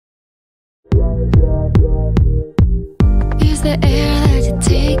the air that you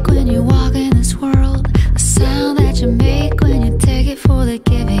take when you walk in this world, the sound that you make when you take it for the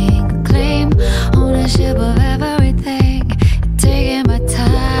giving. Claim ownership of everything. You're taking my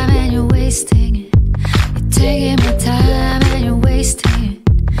time and you're wasting it. You're taking my time and you're wasting it.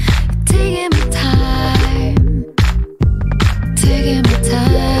 You're taking my time. Taking my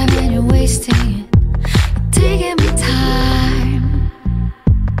time and you're wasting it. You're taking my time.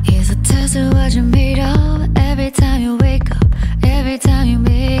 It's a test of what you're made of. Every time you wake up, every time you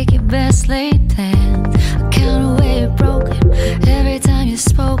make your best laid plans, I count away you're broken. Every time you're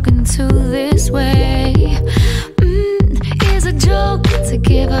spoken to this way, it's a joke to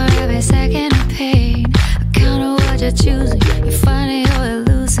give her every second of pain. I count of what you're choosing. You're finding you're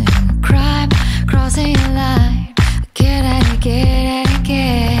losing. Crime crossing your line again and again and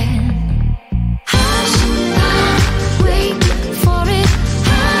again. Hush now, wait for it.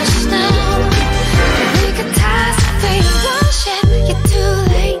 Hush now, the catastrophe rushing. You're too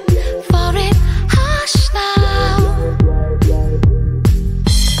late for it. Hush now.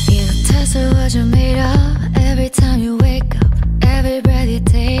 You're the test of what you're made of. Every time you wake up, every breath you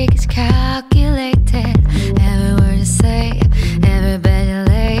take is calculated. Every word you say, every bed you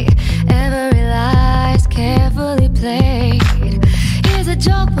lay, every lie is carefully played. It's a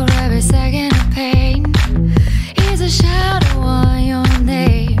joke for every second of pain. It's a shadow on your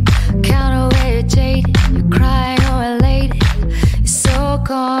name. Count away you're jaded, you're crying or elated. You're so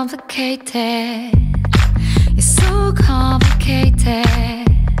complicated. You're so complicated.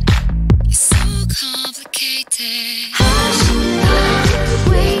 You're so complicated. Hush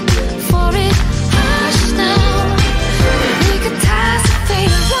now, wait for it. Hush now, the catastrophe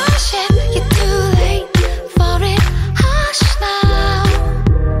rushing. You're too late for it. Hush now.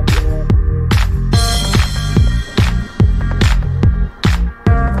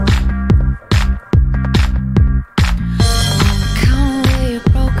 On account of where you're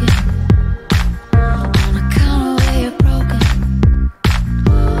broken. On account of where you're broken.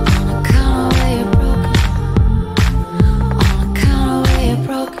 On account of where you're broken. On account of where you're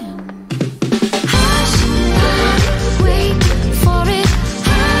broken. Hush now, wait for it.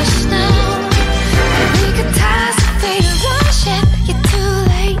 Hush now, the catastrophe rushing. You're too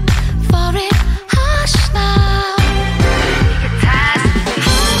late for it. Hush now.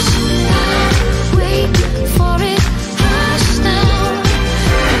 Hush now, wait for it. Hush now,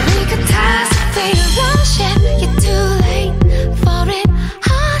 the catastrophe rushing. You're too late for it.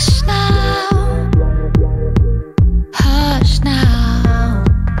 Hush now. Hush now.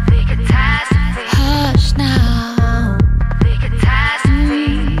 The catastrophe. Hush now. The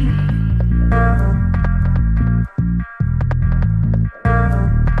catastrophe.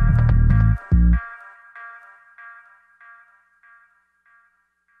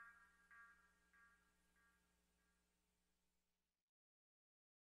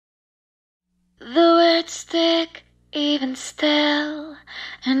 The words stick even still,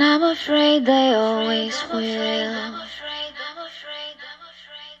 and I'm afraid they always will.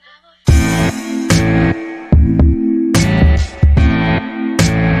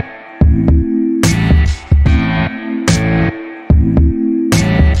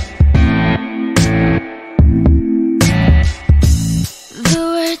 The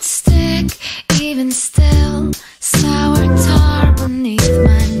words stick even still, sour tar beneath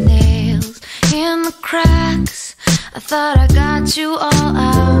my nails. In the cracks, I thought I got you all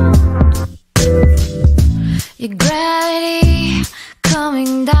out. Your gravity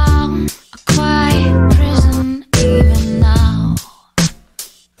coming down, a quiet prison even now.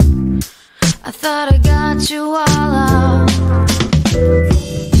 I thought I got you all out.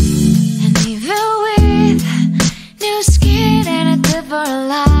 And even with new skin and a different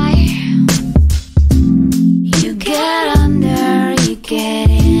life, you get under, you get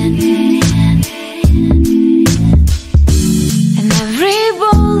in. And every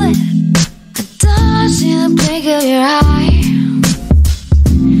bullet I dodge in the blink of your eye.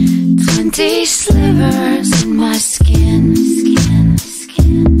 20 slivers in my skin.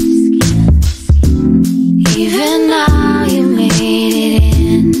 Even now you made it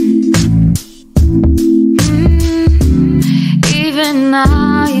in. Even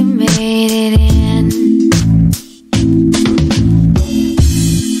now you made it in.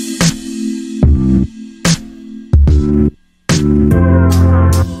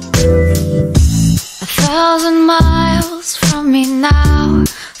 A 1,000 miles from me now,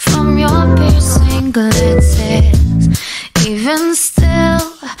 from your piercing glances. Even still,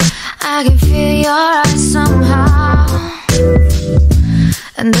 I can feel your eyes somehow.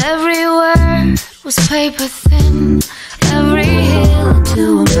 And every word was paper thin, every hill to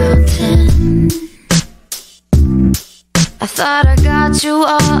a mountain. I thought I got you all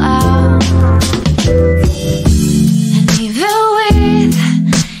out. And even with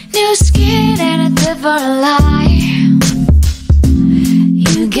new skin and a different life,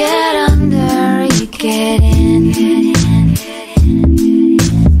 you get under, you get in.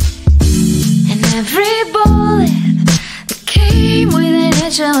 And every bullet that came with an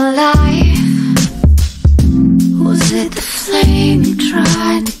edge of life, was it the flame you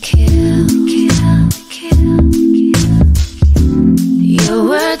tried to kill? Your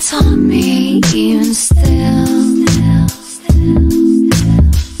words haunt me even still,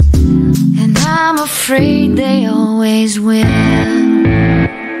 and I'm afraid they always will.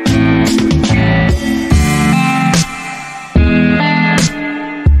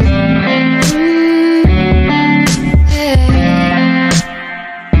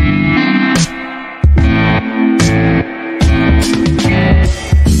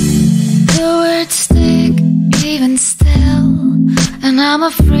 I'm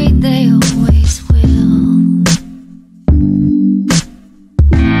afraid they always will.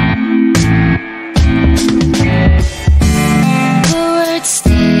 The words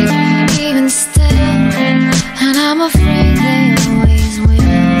stick even still, and I'm afraid they always will.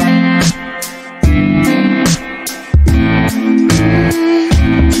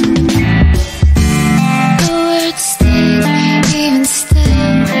 The words stick even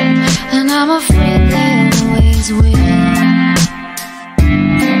still, and I'm afraid they always will.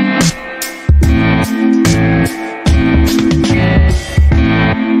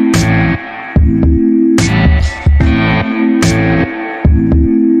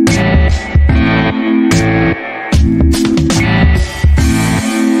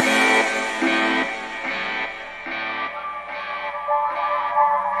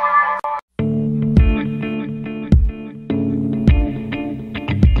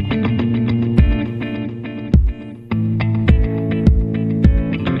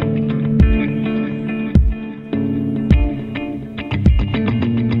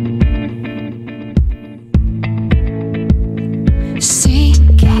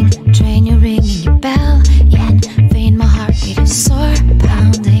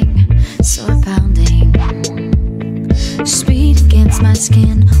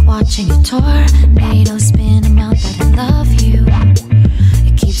 Watching your tornado spin, a mouth that I love you.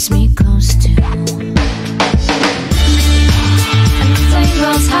 It keeps me close to. And the flame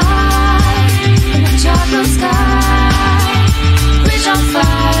goes high in the chocolate sky. Bridge on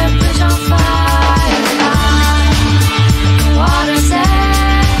fire, bridge on fire. The water's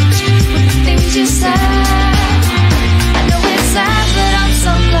edge with the things you said. I know it's sad, but I'm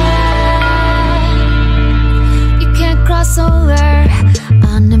so glad you can't cross over.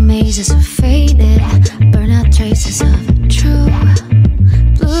 On the mazes of faded, burnout traces of true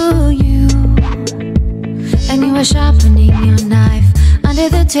blue you. And you were sharpening your knife under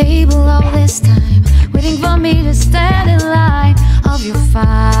the table all this time, waiting for me to stand in line of your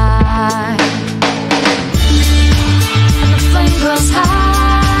fight. And the flame grows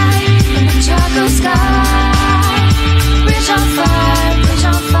high in the charcoal sky. Bridge on fire, bridge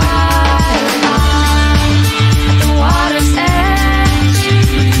on fire. At the water's edge,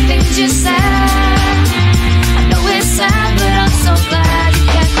 you said, I know it's sad, but I'm so glad you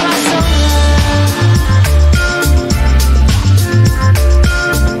can't cross over.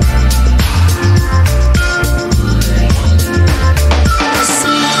 I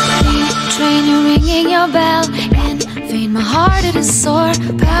see the train, you're ringing your bell. In vain, my heart it is sore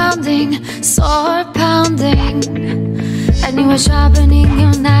pounding, sore pounding. And you were sharpening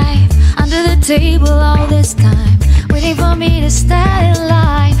your knife under the table all this time, waiting for me to stand in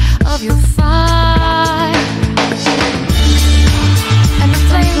line of your fire. And the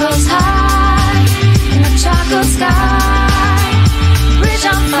flame goes high in the chocolate sky. Bridge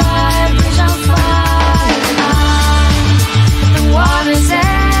on fire, bridge on fire. The water's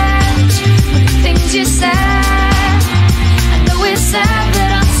edge with the things you said. I know it's sad,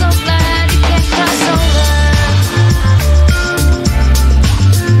 but I'm so glad you can't cross over.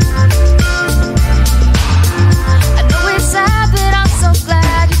 I know it's sad, but I'm so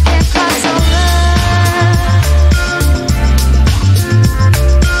glad you can't cross over.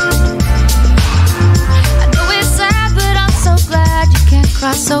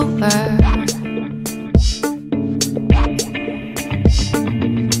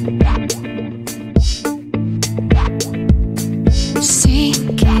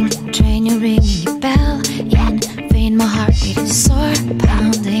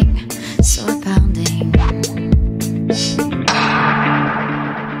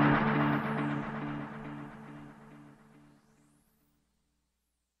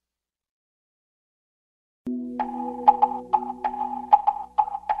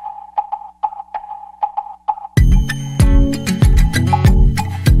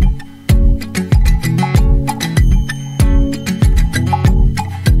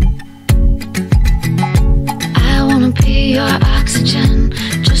 oxygen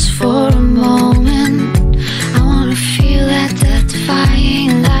just for a moment. I wanna feel that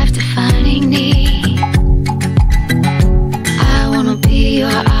death-defying, life-defining need. I wanna be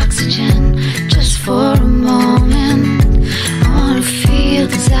your oxygen just for a moment. I wanna feel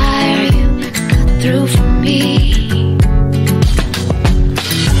desire you cut through for me.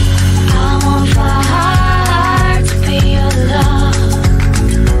 I want my heart to be your love.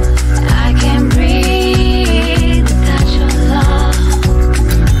 I can't breathe without your love.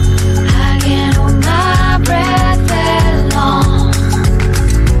 I can't hold my breath that long.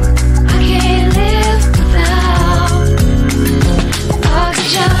 I can't live without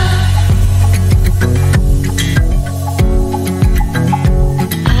oxygen.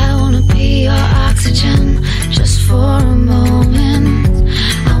 I wanna be your oxygen just for a moment.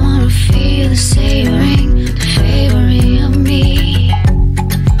 I wanna feel the savoring, the favoring of me.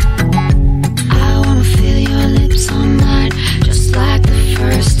 I wanna feel your lips on mine, just like the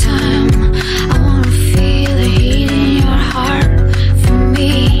first time. I wanna feel the heat in your heart for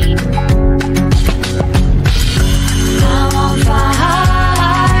me. I want my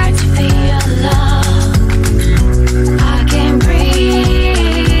heart to be your love. I can't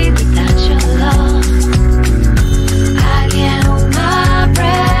breathe without your love. I can't hold my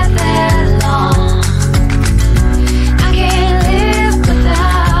breath that long. I can't live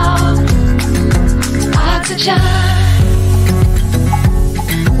without oxygen.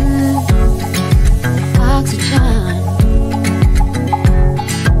 Oxygen.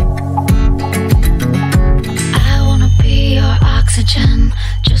 I wanna be your oxygen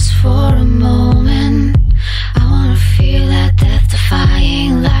just for a moment. I wanna feel that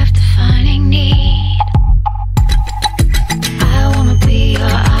death-defying, life-defining need. I wanna be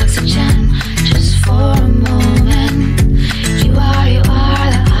your oxygen just for a moment. You are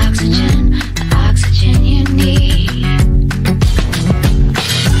the oxygen you need.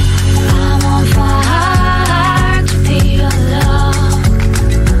 I want my heart to be your love.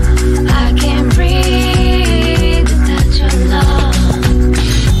 I can't breathe without your love.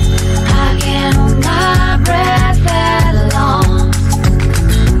 I can't hold my breath that long.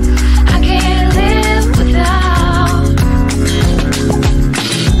 I can't live without.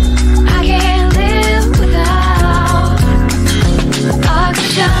 I can't live without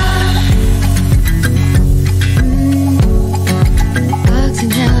oxygen.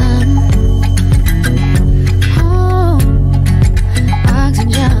 Oxygen. Oh,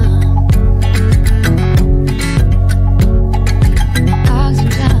 oxygen.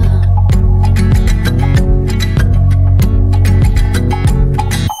 Oxygen.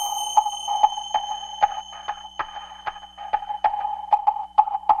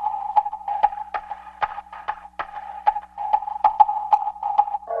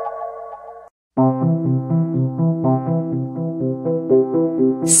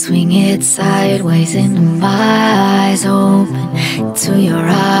 Swing it sideways into my eyes open, into your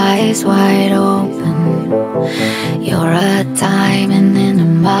eyes wide open. You're a diamond into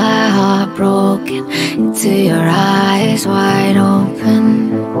my heart broken, into your eyes wide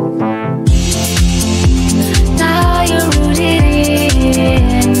open. Now you're rooted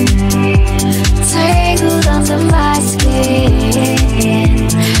in, tangled under my skin.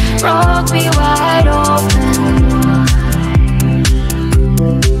 Rock me wide open.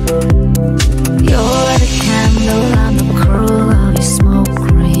 You're the candle, I'm the cruel of your smoke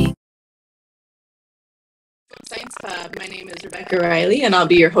ring. Science Pub. My name is Rebecca Riley, and I'll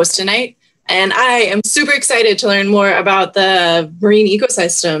be your host tonight. And I am super excited to learn more about the marine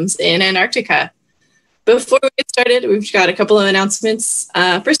ecosystems in Antarctica. Before we get started, we've got a couple of announcements.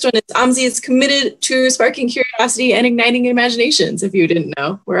 First one is OMSI is committed to sparking curiosity and igniting imaginations. If you didn't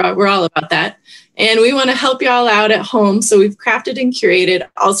know, we're all about that. And we want to help y'all out at home. So we've crafted and curated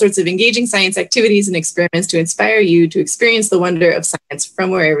all sorts of engaging science activities and experiments to inspire you to experience the wonder of science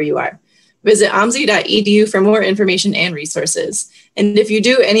from wherever you are. Visit omsi.edu for more information and resources. And if you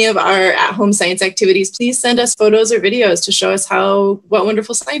do any of our at-home science activities, please send us photos or videos to show us what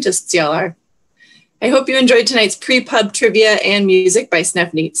wonderful scientists y'all are. I hope you enjoyed tonight's pre-pub trivia and music by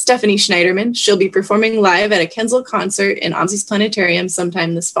Stephanie Schneiderman. She'll be performing live at a Kensal concert in OMSI's Planetarium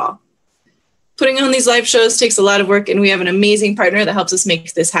sometime this fall. Putting on these live shows takes a lot of work, and we have an amazing partner that helps us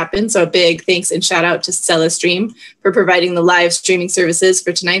make this happen. So a big thanks and shout out to Stella Stream for providing the live streaming services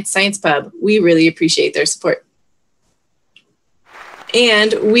for tonight's Science Pub. We really appreciate their support.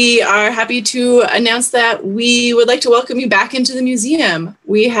 And we are happy to announce that we would like to welcome you back into the museum.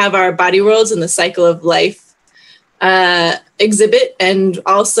 We have our Body Worlds and the Cycle of Life exhibit, and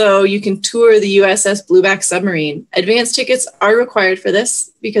also you can tour the USS Blueback submarine. Advance tickets are required for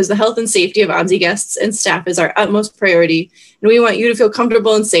this because the health and safety of OMSI guests and staff is our utmost priority, and we want you to feel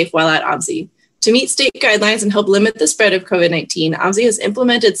comfortable and safe while at OMSI. To meet state guidelines and help limit the spread of COVID-19, OMSI has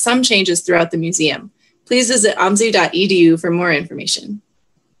implemented some changes throughout the museum. Please visit omsi.edu for more information.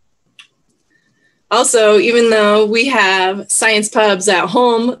 Also, even though we have science pubs at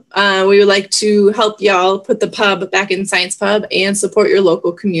home, we would like to help y'all put the pub back in Science Pub and support your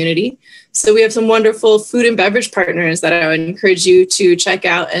local community. So we have some wonderful food and beverage partners that I would encourage you to check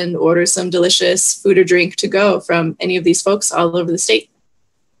out and order some delicious food or drink to go from any of these folks all over the state.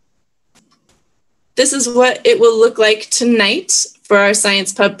 This is what it will look like tonight for our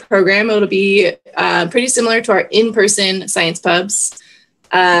Science Pub program. It'll be pretty similar to our in-person science pubs.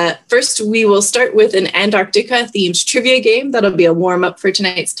 First, we will start with an Antarctica themed trivia game. That'll be a warm up for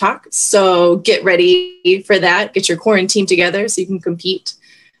tonight's talk. So get ready for that. Get your quarantine together so you can compete.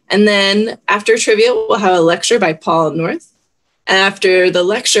 And then after trivia, we'll have a lecture by Paul North. After the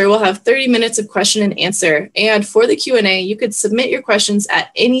lecture, we'll have 30 minutes of question and answer. And for the Q&A, you could submit your questions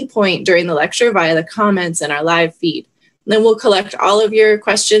at any point during the lecture via the comments in our live feed. And then we'll collect all of your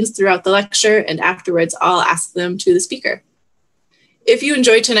questions throughout the lecture, and afterwards, I'll ask them to the speaker. If you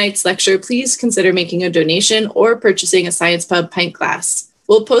enjoyed tonight's lecture, please consider making a donation or purchasing a Science Pub pint glass.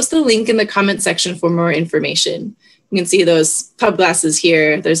 We'll post the link in the comment section for more information. You can see those pub glasses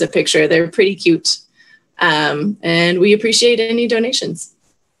here. There's a picture. They're pretty cute. And we appreciate any donations.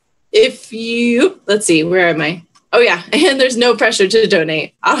 Let's see, where am I? Oh yeah, and there's no pressure to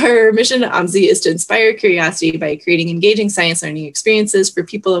donate. Our mission at OMSI is to inspire curiosity by creating engaging science learning experiences for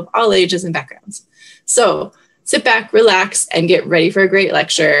people of all ages and backgrounds. So sit back, relax, and get ready for a great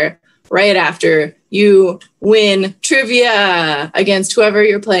lecture right after you win trivia against whoever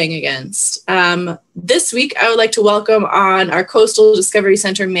you're playing against. This week, I would like to welcome on our Coastal Discovery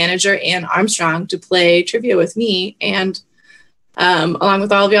Center manager, Ann Armstrong, to play trivia with me and along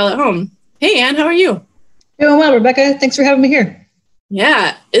with all of y'all at home. Hey, Ann, how are you? Doing well, Rebecca. Thanks for having me here.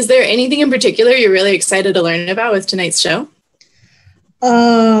 Yeah. Is there anything in particular you're really excited to learn about with tonight's show?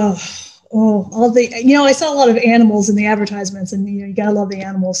 I saw a lot of animals in the advertisements, and you gotta love the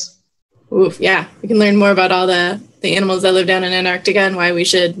animals. Oof, yeah. We can learn more about all the animals that live down in Antarctica and why we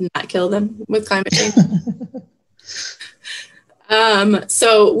should not kill them with climate change.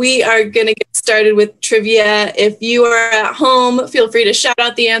 So we are going to get started with trivia. If you are at home, feel free to shout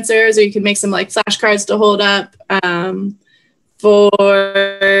out the answers, or you can make some like flashcards to hold up.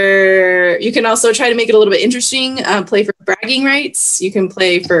 You can also try to make it a little bit interesting. Play for bragging rights. You can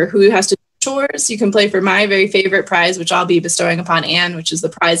play for who has to do chores. You can play for my very favorite prize, which I'll be bestowing upon Anne, which is the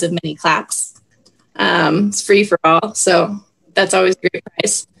prize of many claps. It's free for all, so that's always a great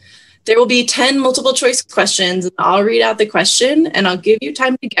prize. There will be 10 multiple choice questions, and I'll read out the question, and I'll give you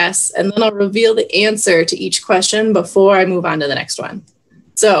time to guess, and then I'll reveal the answer to each question before I move on to the next one.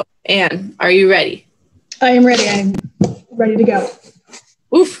 So, Anne, are you ready? I am ready. I'm ready to go.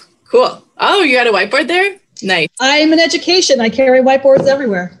 Oof, cool. Oh, you got a whiteboard there? Nice. I'm in education. I carry whiteboards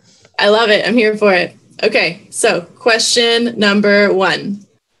everywhere. I love it. I'm here for it. Okay, so question number 1.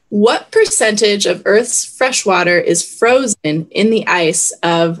 What percentage of Earth's freshwater is frozen in the ice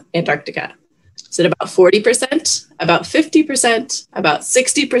of Antarctica? Is it about 40%, about 50%, about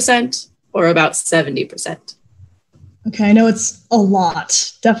 60%, or about 70%? Okay, I know it's a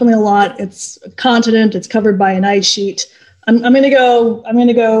lot. Definitely a lot. It's a continent. It's covered by an ice sheet. I'm gonna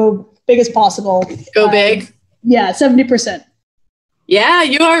go big as possible. Go big. Yeah, 70%. Yeah,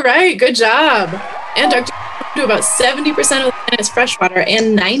 you are right. Good job. Antarctica to about 70% of the planet's freshwater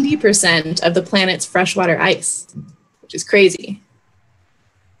and 90% of the planet's freshwater ice, which is crazy.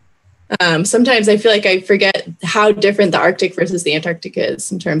 Sometimes I feel like I forget how different the Arctic versus the Antarctic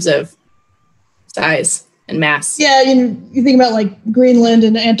is in terms of size and mass. Yeah, you think about like Greenland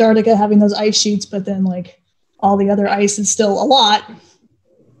and Antarctica having those ice sheets, but then like all the other ice is still a lot,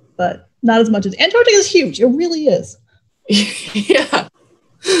 but not as much as Antarctica is huge. It really is. Yeah.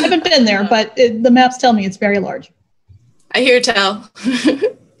 I haven't been there, but the maps tell me it's very large. I hear tell.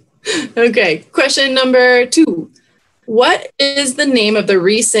 Okay, question number 2. What is the name of the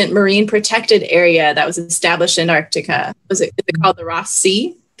recent marine protected area that was established in Antarctica? Is it called the Ross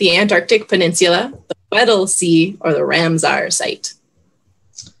Sea, the Antarctic Peninsula, the Weddell Sea, or the Ramsar Site?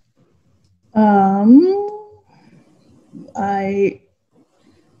 I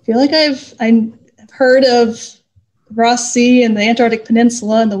feel like I've heard of Ross Sea and the Antarctic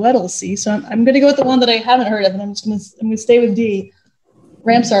Peninsula and the Weddell Sea. So I'm going to go with the one that I haven't heard of, and I'm going to stay with D,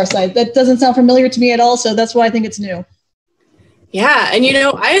 Ramsar Site. That doesn't sound familiar to me at all, so that's why I think it's new. Yeah, and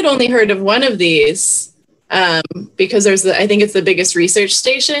I had only heard of one of these, because I think it's the biggest research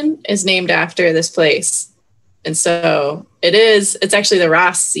station is named after this place. And so it's actually the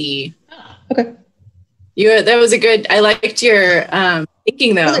Ross Sea. Okay. That was I liked your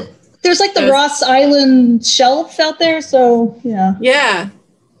thinking though. There's like the Ross Island shelf out there. So yeah. Yeah.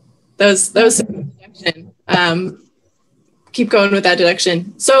 That was a good deduction. Keep going with that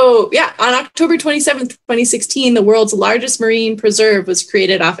deduction. So yeah, on October 27th, 2016, the world's largest marine preserve was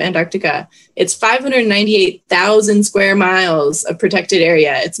created off Antarctica. It's 598,000 square miles of protected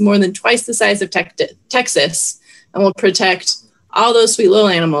area. It's more than twice the size of Texas and will protect all those sweet little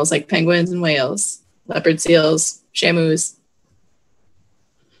animals like penguins and whales, leopard seals, shamus.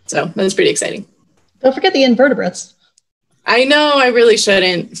 So that's pretty exciting. Don't forget the invertebrates. I know, I really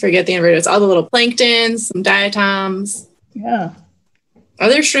shouldn't forget the invertebrates. All the little planktons, some diatoms. Yeah. Are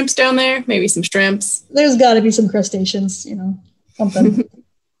there shrimps down there? Maybe some shrimps. There's got to be some crustaceans, something.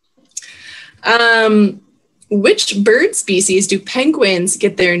 Which bird species do penguins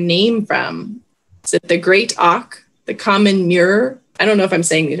get their name from? Is it the great auk, the common murre? I don't know if I'm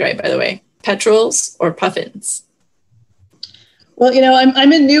saying these right, by the way. Petrels or puffins? Well,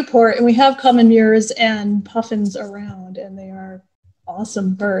 I'm in Newport, and we have common murres and puffins around, and they are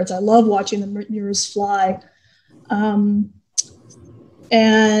awesome birds. I love watching the murres fly. And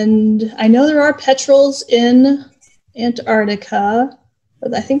I know there are petrels in Antarctica,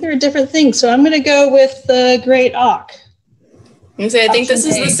 but I think there are different things. So I'm going to go with the great auk. I think this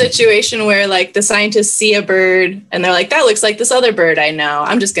is the situation where like the scientists see a bird and they're like, that looks like this other bird I know.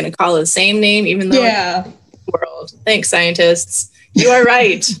 I'm just going to call it the same name, even though it's in the world. Thanks, scientists. You are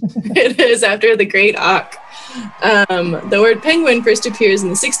right. It is after the great auk. The word penguin first appears in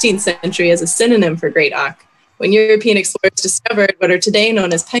the 16th century as a synonym for great auk. When European explorers discovered what are today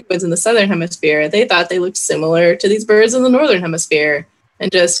known as penguins in the southern hemisphere, they thought they looked similar to these birds in the northern hemisphere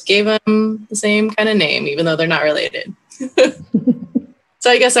and just gave them the same kind of name, even though they're not related.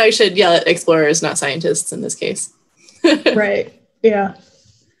 So I guess I should yell at explorers, not scientists in this case. Right. Yeah.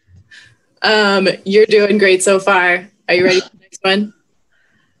 You're doing great so far. Are you ready for the next one?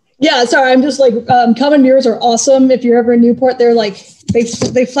 Yeah, sorry, I'm just like, common murres are awesome. If you're ever in Newport, they're like, they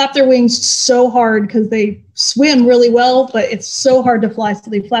flap their wings so hard because they swim really well, but it's so hard to fly.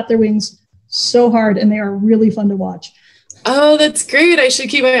 So they flap their wings so hard, and they are really fun to watch. Oh, that's great. I should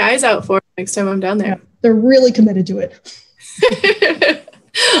keep my eyes out for it next time I'm down there. Yeah, they're really committed to it.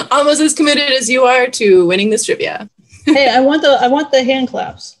 Almost as committed as you are to winning this trivia. Hey, I want the hand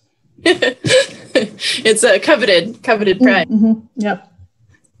claps. It's a coveted prize. Mm-hmm. Yep.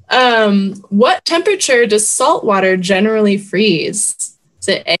 What temperature does salt water generally freeze? Is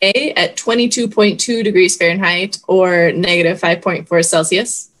it A, at 22.2 degrees Fahrenheit or negative 5.4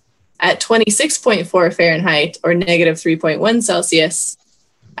 Celsius, at 26.4 Fahrenheit or negative 3.1 Celsius,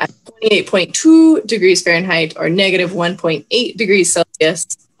 at 28.2 degrees Fahrenheit or negative 1.8 degrees Celsius,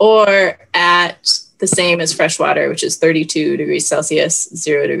 or at the same as fresh water, which is 32 degrees Celsius,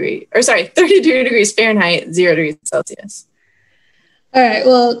 32 degrees Fahrenheit, 0 degrees Celsius. All right.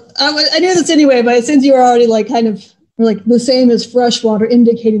 Well, I knew this anyway, but since you were already like kind of like the same as fresh water,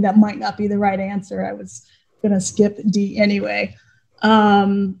 indicating that might not be the right answer, I was going to skip D anyway.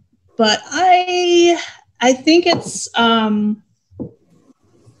 But I think it's, I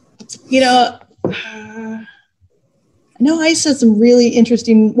know ice has some really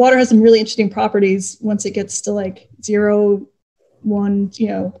interesting, water has some really interesting properties once it gets to like 0, 1,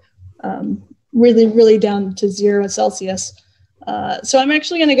 really, really down to 0 Celsius. So I'm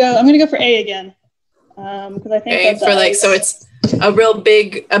actually going to go for A again. Because I think so it's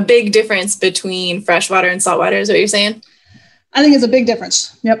a big difference between freshwater and saltwater is what you're saying? I think it's a big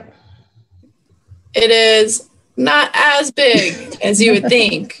difference. Yep. It is not as big as you would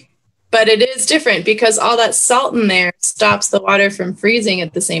think, but it is different because all that salt in there stops the water from freezing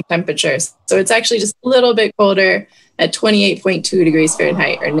at the same temperature. So it's actually just a little bit colder at 28.2 degrees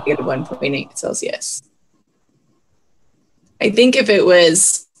Fahrenheit or negative 1.8 Celsius. I think if it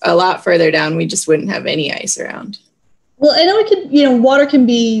was a lot further down, we just wouldn't have any ice around. Well, I know it can, water can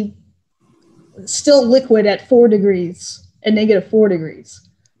be still liquid at 4 degrees and negative 4 degrees.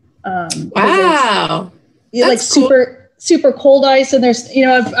 Wow. Like cool. super cold ice. And there's,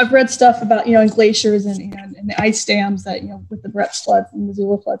 I've read stuff about, in glaciers and the ice dams that, with the Brett floods and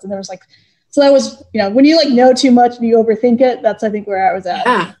Missoula floods. And there was so that was, when you know too much and you overthink it, that's, I think, where I was at.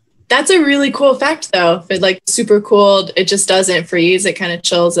 Yeah. That's a really cool fact, though. If it's super cold, it just doesn't freeze. It kind of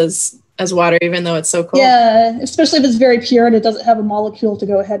chills as water, even though it's so cold. Yeah, especially if it's very pure and it doesn't have a molecule to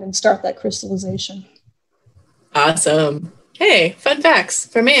go ahead and start that crystallization. Awesome. Hey, fun facts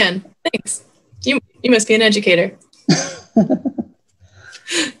for man. Thanks. You must be an educator.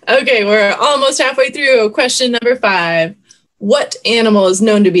 Okay, we're almost halfway through. Question number 5. What animal is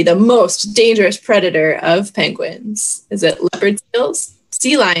known to be the most dangerous predator of penguins? Is it leopard seals,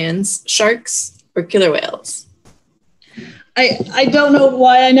 sea lions, sharks, or killer whales? I don't know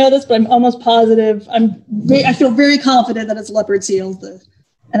why I know this, but I'm almost positive. I feel very confident that it's leopard seals,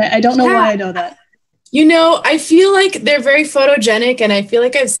 and I don't know why I know that. You know, I feel like they're very photogenic, and I feel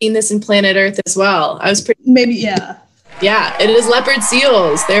like I've seen this in Planet Earth as well. Maybe, yeah. Yeah, it is leopard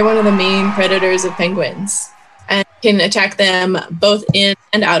seals. They're one of the main predators of penguins and can attack them both in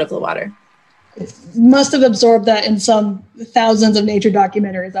and out of the water. Must have absorbed that in some thousands of nature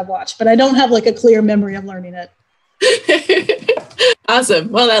documentaries I've watched, but I don't have like a clear memory of learning it.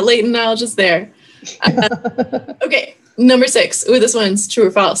 Awesome. Well, that latent knowledge is there. Okay, number 6. Ooh, this one's true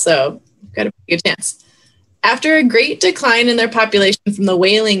or false, so you've got a pretty good chance. After a great decline in their population from the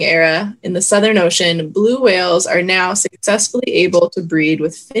whaling era in the Southern Ocean, blue whales are now successfully able to breed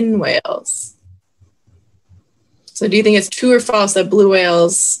with fin whales. So do you think it's true or false that blue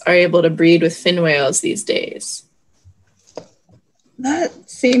whales are able to breed with fin whales these days? That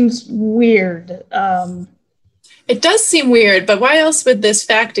seems weird. It does seem weird, but why else would this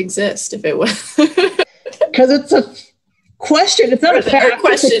fact exist if it was? Because it's a question. It's not a fact.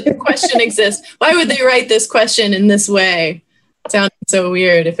 Question exists. Why would they write this question in this way? It sounds so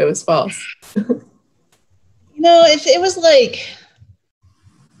weird if it was false. If it was like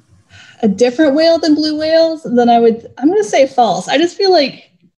a different whale than blue whales, then I'm going to say false. I just feel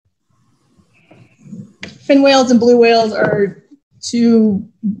like fin whales and blue whales are too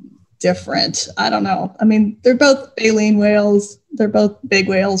different. I don't know. I mean, they're both baleen whales. They're both big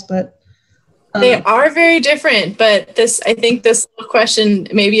whales, but they are very different. But I think this question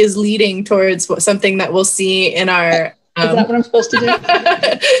maybe is leading towards something that we'll see in our. Is that what I'm supposed to do?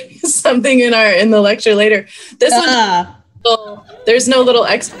 Something in the lecture later. This one, there's no little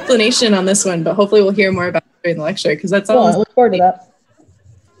explanation on this one, but hopefully we'll hear more about it during the lecture because that's all. I look forward to that.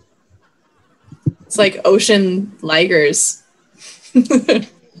 It's like ocean ligers.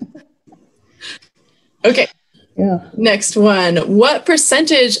 Okay. Yeah. Next one. What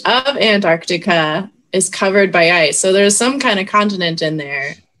percentage of Antarctica is covered by ice? So there's some kind of continent in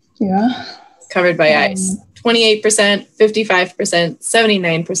there. Yeah. Covered by ice. 28%, 55%,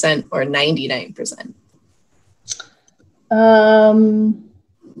 79%, or 99%? I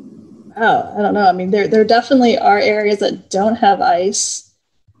don't know. I mean, there definitely are areas that don't have ice.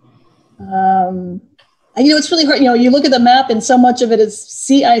 It's really hard. You look at the map and so much of it is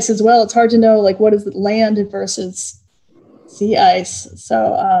sea ice as well. It's hard to know like what is land versus sea ice.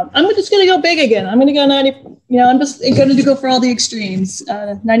 So I'm just going to go big again. I'm going to go 90. I'm just going to go for all the extremes.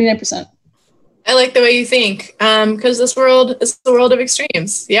 99%. I like the way you think because this world is the world of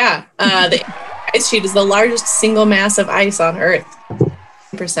extremes. Yeah. The ice sheet is the largest single mass of ice on Earth.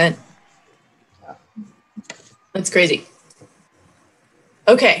 %. That's crazy.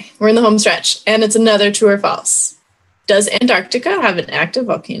 Okay, we're in the home stretch, and it's another true or false. Does Antarctica have an active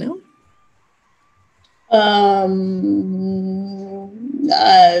volcano? I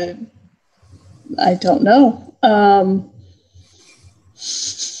don't know.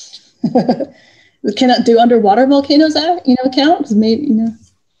 Do underwater volcanoes count? Maybe.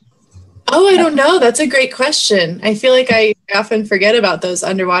 Oh, I don't know. That's a great question. I feel like I often forget about those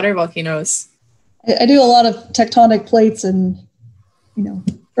underwater volcanoes. I do a lot of tectonic plates and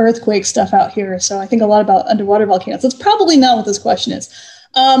earthquake stuff out here. So I think a lot about underwater volcanoes. That's probably not what this question is.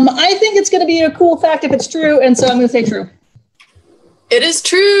 I think it's going to be a cool fact if it's true. And so I'm going to say true. It is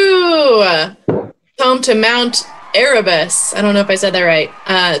true. Home to Mount Erebus. I don't know if I said that right.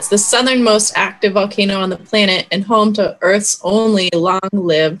 It's the southernmost active volcano on the planet and home to Earth's only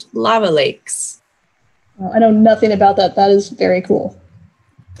long-lived lava lakes. I know nothing about that. That is very cool.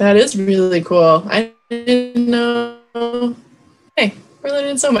 That is really cool. I didn't know. Hey, we're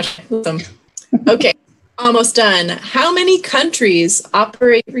learning so much. Awesome. Okay, almost done. How many countries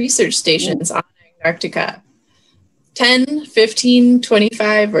operate research stations on Antarctica? 10, 15,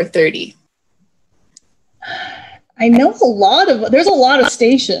 25, or 30? I know there's a lot of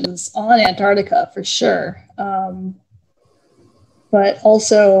stations on Antarctica for sure. But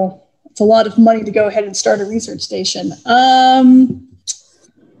also it's a lot of money to go ahead and start a research station.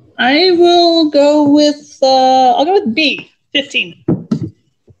 I will go with, I'll go with B, 15.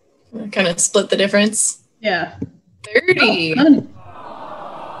 Kind of split the difference. Yeah. 30.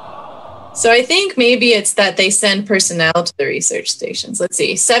 So I think maybe it's that they send personnel to the research stations. Let's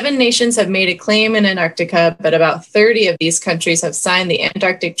see. 7 nations have made a claim in Antarctica, but about 30 of these countries have signed the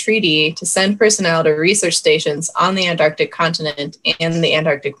Antarctic Treaty to send personnel to research stations on the Antarctic continent and the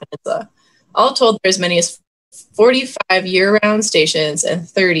Antarctic Peninsula. All told, there are as many as 45 year-round stations and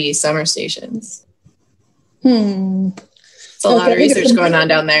 30 summer stations. It's a lot of research going on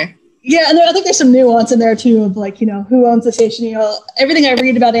down there. Yeah, and I think there's some nuance in there too of like, who owns the station. Everything I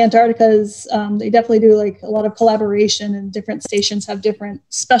read about Antarctica is they definitely do like a lot of collaboration, and different stations have different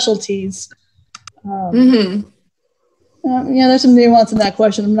specialties. There's some nuance in that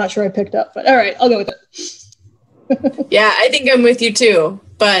question. I'm not sure I picked up, but all right, I'll go with it. Yeah, I think I'm with you too,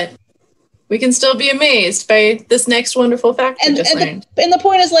 but we can still be amazed by this next wonderful fact we just learned. And the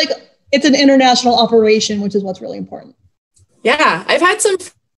point is, like, it's an international operation, which is what's really important. Yeah, I've had some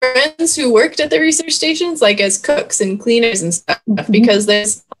friends who worked at the research stations, like as cooks and cleaners and stuff, because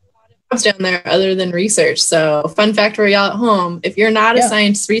there's a lot of jobs down there other than research. So fun fact for y'all at home, if you're not a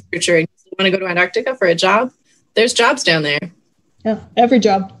science researcher and you want to go to Antarctica for a job, there's jobs down there. Yeah, every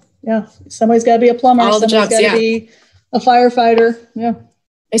job. Yeah, somebody's got to be a plumber. Somebody's got to be a firefighter. Yeah.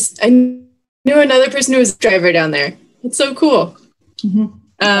 I knew another person who was a driver down there. It's so cool.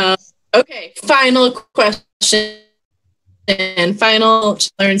 Okay, final question. And final,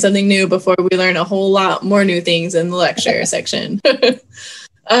 learn something new before we learn a whole lot more new things in the lecture section. I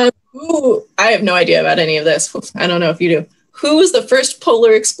have no idea about any of this. I don't know if you do. Who was the first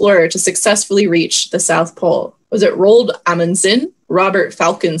polar explorer to successfully reach the South Pole? Was it Roald Amundsen, Robert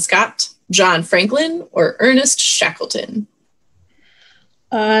Falcon Scott, John Franklin, or Ernest Shackleton?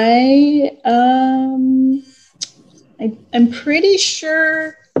 I'm pretty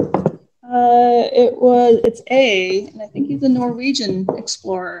sure it's A, and I think he's a Norwegian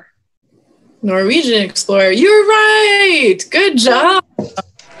explorer. Norwegian explorer, you're right. Good job.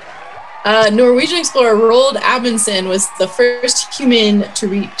 Norwegian explorer Roald Amundsen was the first human to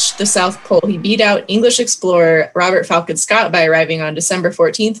reach the South Pole. He beat out English explorer Robert Falcon Scott by arriving on December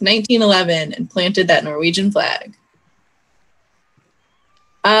 14th, 1911, and planted that Norwegian flag.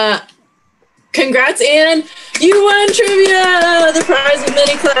 Congrats, Anne. You won trivia, the prize of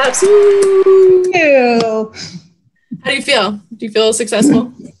many claps. Woo! Thank you. How do you feel? Do you feel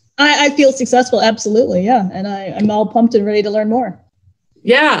successful? I feel successful, absolutely, yeah. And I'm all pumped and ready to learn more.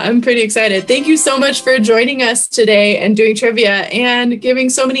 Yeah, I'm pretty excited. Thank you so much for joining us today and doing trivia and giving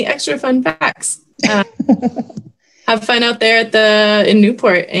so many extra fun facts. Have fun out there in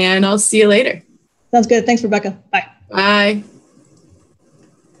Newport, and I'll see you later. Sounds good. Thanks, Rebecca. Bye. Bye.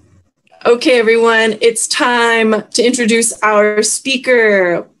 Okay, everyone, it's time to introduce our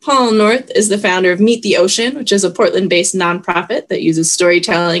speaker. Paul North is the founder of Meet the Ocean, which is a Portland-based nonprofit that uses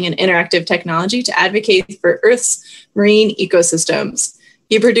storytelling and interactive technology to advocate for Earth's marine ecosystems.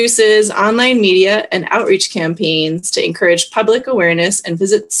 He produces online media and outreach campaigns to encourage public awareness and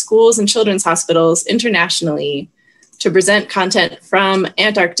visits schools and children's hospitals internationally to present content from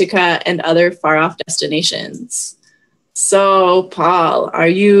Antarctica and other far-off destinations. So, Paul, are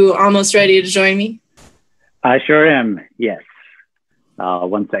you almost ready to join me? I sure am, yes.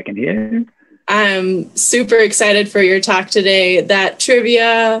 1 second here. I'm super excited for your talk today. That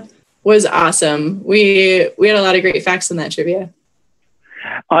trivia was awesome. We had a lot of great facts in that trivia.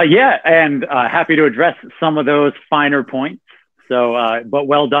 Yeah, and happy to address some of those finer points. So, but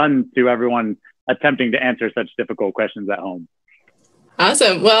well done to everyone attempting to answer such difficult questions at home.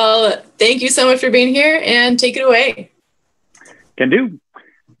 Awesome. Well, thank you so much for being here, and take it away. Can do.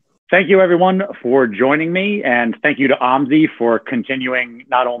 Thank you, everyone, for joining me, and thank you to OMSI for continuing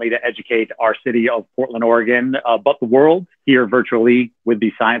not only to educate our city of Portland, Oregon, but the world here virtually with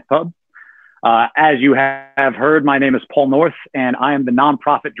the Science Pub. As you have heard, my name is Paul North, and I am the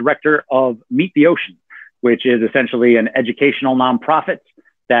nonprofit director of Meet the Ocean, which is essentially an educational nonprofit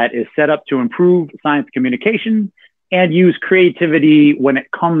that is set up to improve science communication and use creativity when it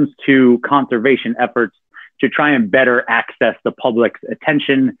comes to conservation efforts to try and better access the public's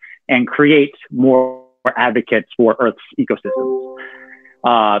attention and create more advocates for Earth's ecosystems.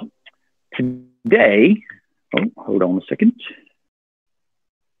 Today, hold on a second.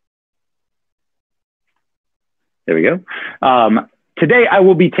 There we go. Today, I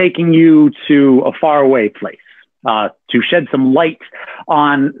will be taking you to a faraway place to shed some light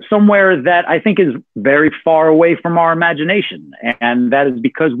on somewhere that I think is very far away from our imagination. And that is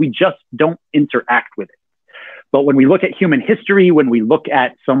because we just don't interact with it. But when we look at human history, when we look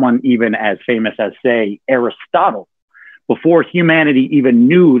at someone even as famous as, say, Aristotle, before humanity even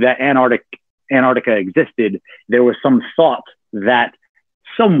knew that Antarctica existed, there was some thought that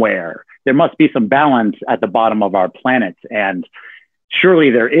somewhere there must be some balance at the bottom of our planet. And surely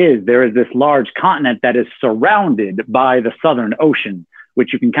there is this large continent that is surrounded by the Southern Ocean,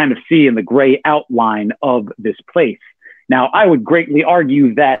 which you can kind of see in the gray outline of this place. Now, I would greatly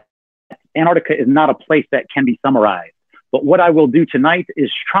argue that Antarctica is not a place that can be summarized But what I will do tonight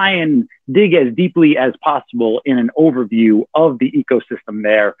is try and dig as deeply as possible in an overview of the ecosystem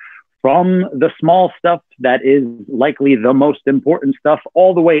there, from the small stuff that is likely the most important stuff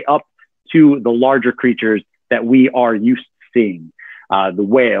all the way up to the larger creatures that we are used to seeing, the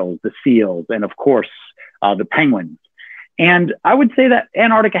whales, the seals, and of course, the penguins. And I would say that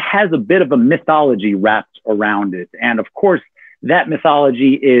Antarctica has a bit of a mythology wrapped around it. And of course, that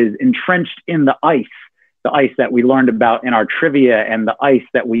mythology is entrenched in the ice that we learned about in our trivia and the ice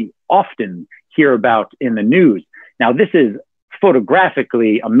that we often hear about in the news. Now, this is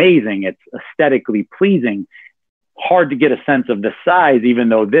photographically amazing. It's aesthetically pleasing. Hard to get a sense of the size, even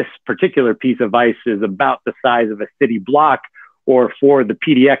though this particular piece of ice is about the size of a city block, or for the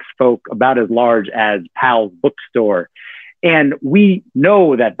PDX folk, about as large as Pal's bookstore. And we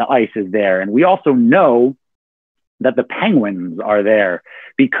know that the ice is there. And we also know that the penguins are there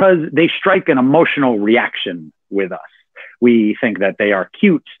because they strike an emotional reaction with us. We think that they are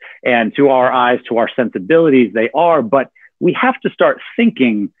cute, and to our eyes, to our sensibilities, they are, but we have to start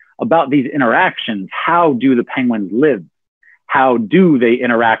thinking about these interactions. How do the penguins live? How do they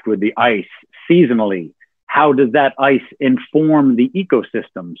interact with the ice seasonally? How does that ice inform the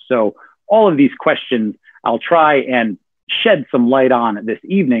ecosystem? So all of these questions I'll try and shed some light on this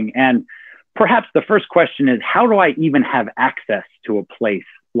evening. And perhaps the first question is, how do I even have access to a place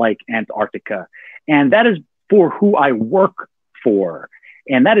like Antarctica? And that is for who I work for.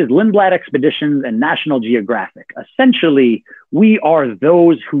 And that is Lindblad Expeditions and National Geographic. Essentially, we are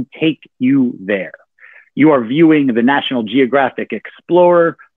those who take you there. You are viewing the National Geographic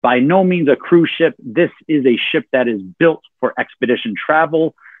Explorer, by no means a cruise ship. This is a ship that is built for expedition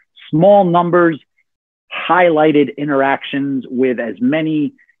travel, small numbers, highlighted interactions with as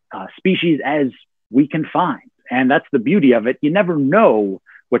many species as we can find. And that's the beauty of it. You never know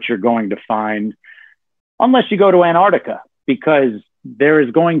what you're going to find unless you go to Antarctica, because there is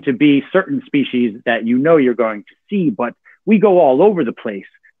going to be certain species that you know you're going to see, but we go all over the place,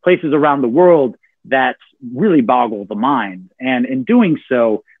 places around the world that really boggle the mind. And in doing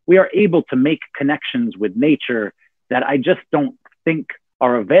so, we are able to make connections with nature that I just don't think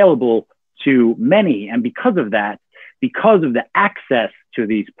are available to many. And because of that, because of the access to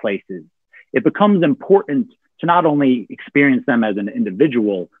these places, it becomes important to not only experience them as an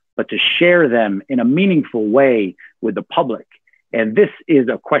individual, but to share them in a meaningful way with the public. And this is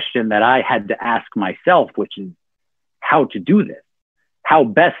a question that I had to ask myself, which is how to do this, how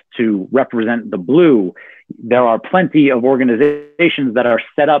best to represent the blue. There are plenty of organizations that are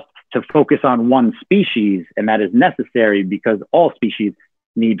set up to focus on one species, and that is necessary because all species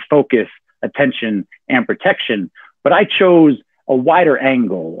need focus, attention, and protection. But I chose a wider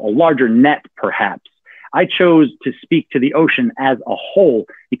angle, a larger net, perhaps. I chose to speak to the ocean as a whole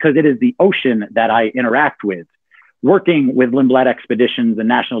because it is the ocean that I interact with. Working with Lindblad Expeditions and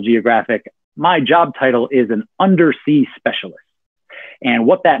National Geographic, my job title is an undersea specialist. And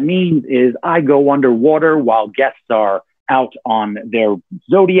what that means is I go underwater while guests are out on their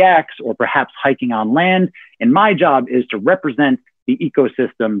zodiacs or perhaps hiking on land. And my job is to represent the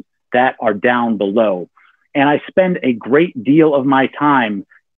ecosystems that are down below. And I spend a great deal of my time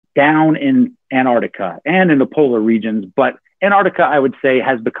down in Antarctica and in the polar regions. But Antarctica, I would say,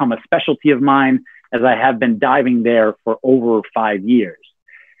 has become a specialty of mine as I have been diving there for over 5 years.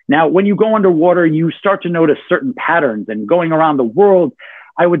 Now, when you go underwater, you start to notice certain patterns. And going around the world,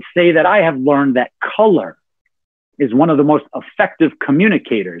 I would say that I have learned that color is one of the most effective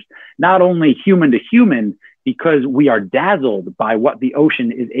communicators, not only human to human, because we are dazzled by what the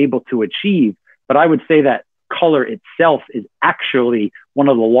ocean is able to achieve, but I would say that color itself is actually one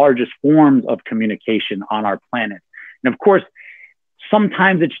of the largest forms of communication on our planet. And of course,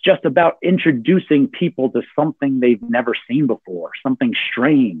 sometimes it's just about introducing people to something they've never seen before, something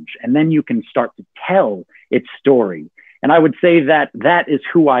strange, and then you can start to tell its story. And I would say that that is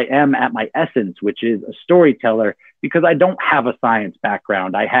who I am at my essence, which is a storyteller, because I don't have a science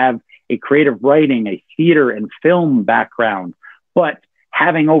background. I have a creative writing, a theater and film background, but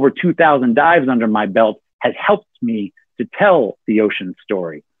having over 2,000 dives under my belt has helped me to tell the ocean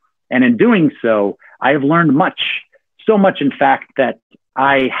story. And in doing so, I have learned much, so much, in fact, that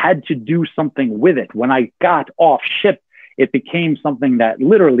I had to do something with it. When I got off ship, it became something that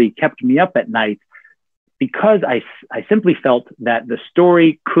literally kept me up at night because I simply felt that the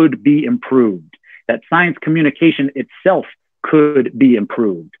story could be improved, that science communication itself could be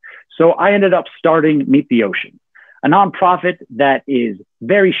improved. So I ended up starting Meet the Ocean, a nonprofit that is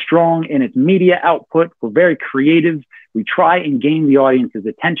very strong in its media output. We're very creative. We try and gain the audience's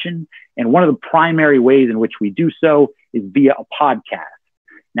attention. And one of the primary ways in which we do so is via a podcast.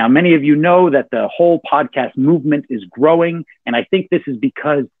 Now, many of you know that the whole podcast movement is growing, and I think this is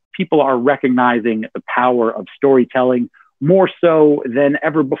because people are recognizing the power of storytelling more so than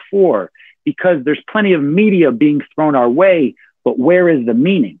ever before, because there's plenty of media being thrown our way, but where is the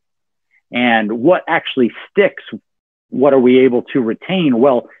meaning? And what actually sticks? What are we able to retain?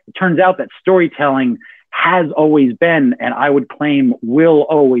 Well, it turns out that storytelling has always been, and I would claim will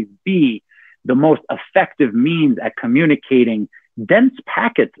always be, the most effective means at communicating dense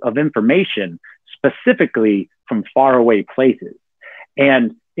packets of information, specifically from faraway places.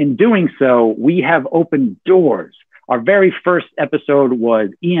 And in doing so, we have opened doors. Our very first episode was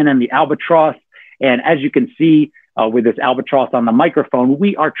Ian and the albatross. And as you can see with this albatross on the microphone,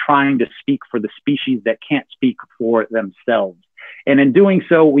 we are trying to speak for the species that can't speak for themselves. And in doing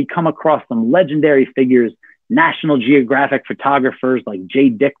so, we come across some legendary figures, National Geographic photographers like Jay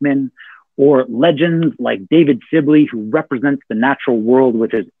Dickman, or legends like David Sibley, who represents the natural world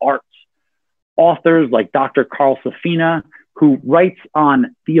with his art. Authors like Dr. Carl Safina, who writes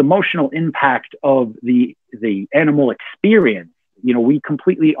on the emotional impact of the animal experience. You know, we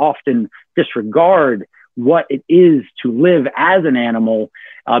completely often disregard what it is to live as an animal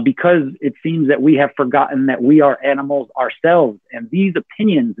because it seems that we have forgotten that we are animals ourselves. And these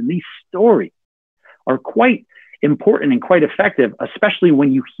opinions and these stories are quite important and quite effective, especially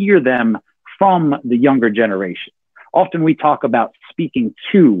when you hear them from the younger generation. Often we talk about speaking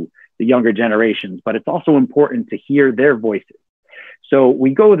to the younger generations, but it's also important to hear their voices. So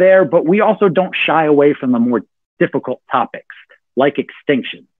we go there, but we also don't shy away from the more difficult topics like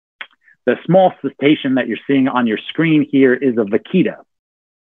extinction. The small cetacean that you're seeing on your screen here is a vaquita.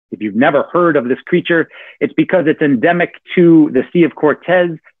 If you've never heard of this creature, it's because it's endemic to the Sea of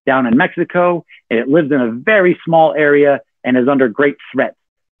Cortez down in Mexico, and it lives in a very small area and is under great threat.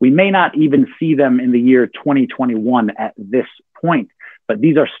 We may not even see them in the year 2021 at this point, but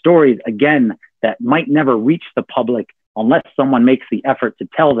these are stories, again, that might never reach the public unless someone makes the effort to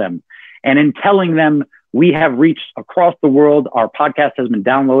tell them. And in telling them, we have reached across the world. Our podcast has been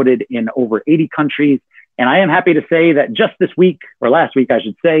downloaded in over 80 countries. And I am happy to say that just this week, or last week, I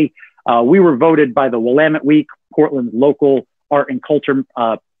should say, we were voted by the Willamette Week, Portland's local art and culture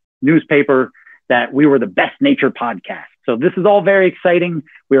newspaper, that we were the best nature podcast. So this is all very exciting.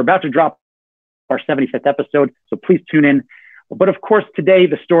 We are about to drop our 75th episode, so please tune in. But of course, today,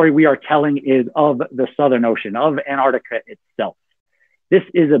 the story we are telling is of the Southern Ocean, of Antarctica itself. This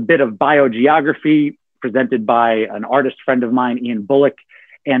is a bit of biogeography presented by an artist friend of mine, Ian Bullock.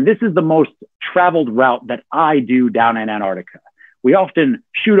 And this is the most traveled route that I do down in Antarctica. We often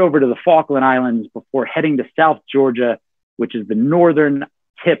shoot over to the Falkland Islands before heading to South Georgia, which is the northern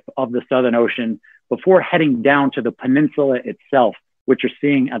tip of the Southern Ocean, before heading down to the peninsula itself, which you're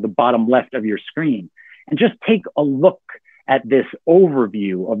seeing at the bottom left of your screen. And just take a look at this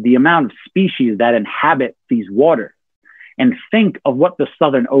overview of the amount of species that inhabit these waters. And think of what the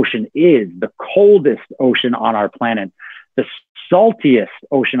Southern Ocean is, the coldest ocean on our planet, the saltiest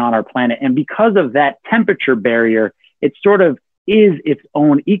ocean on our planet. And because of that temperature barrier, it sort of is its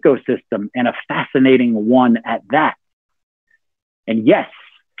own ecosystem, and a fascinating one at that. And yes,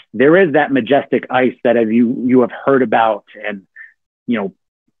 there is that majestic ice that you have heard about, and you know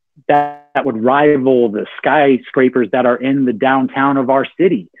that would rival the skyscrapers that are in the downtown of our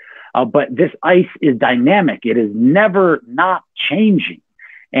city. But this ice is dynamic. It is never not changing.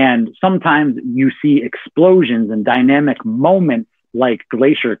 And sometimes you see explosions and dynamic moments like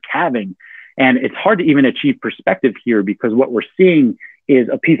glacier calving. And it's hard to even achieve perspective here, because what we're seeing is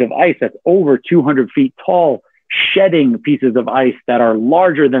a piece of ice that's over 200 feet tall, shedding pieces of ice that are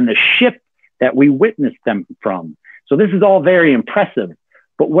larger than the ship that we witnessed them from. So this is all very impressive.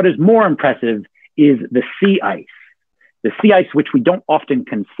 But what is more impressive is the sea ice. The sea ice, which we don't often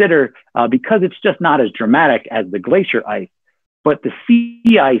consider because it's just not as dramatic as the glacier ice. But the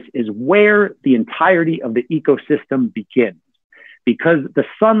sea ice is where the entirety of the ecosystem begins, because the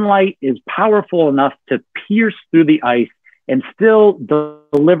sunlight is powerful enough to pierce through the ice and still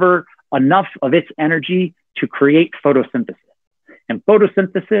deliver enough of its energy to create photosynthesis. And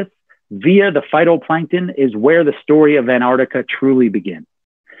photosynthesis via the phytoplankton is where the story of Antarctica truly begins.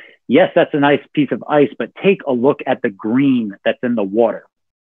 Yes, that's a nice piece of ice, but take a look at the green that's in the water.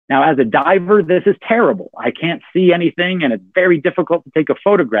 Now, as a diver, this is terrible. I can't see anything, and it's very difficult to take a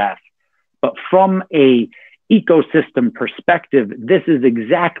photograph. But from a ecosystem perspective, this is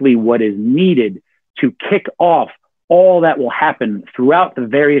exactly what is needed to kick off all that will happen throughout the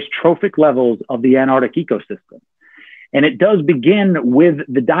various trophic levels of the Antarctic ecosystem. And it does begin with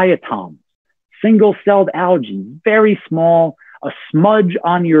the diatoms, single-celled algae, very small, a smudge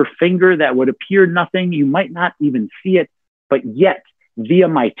on your finger that would appear nothing. You might not even see it, but yet via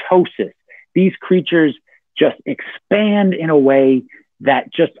mitosis. These creatures just expand in a way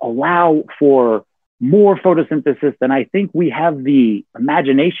that just allow for more photosynthesis than I think we have the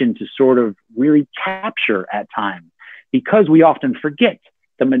imagination to sort of really capture at times, because we often forget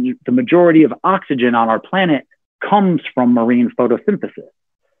the majority of oxygen on our planet comes from marine photosynthesis.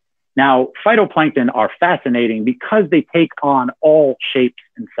 Now, phytoplankton are fascinating because they take on all shapes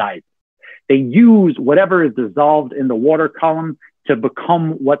and sizes. They use whatever is dissolved in the water column to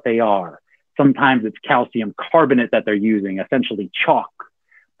become what they are. Sometimes it's calcium carbonate that they're using, essentially chalk.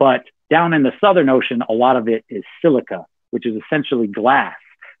 But down in the Southern Ocean, a lot of it is silica, which is essentially glass.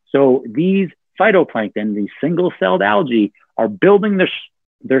 So these phytoplankton, these single-celled algae, are building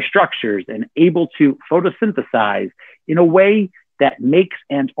their structures and able to photosynthesize in a way that makes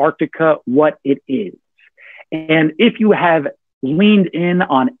Antarctica what it is. And if you have leaned in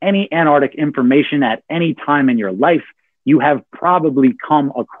on any Antarctic information at any time in your life, you have probably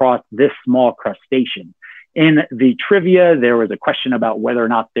come across this small crustacean. In the trivia, there was a question about whether or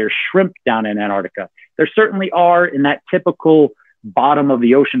not there's shrimp down in Antarctica. There certainly are in that typical bottom of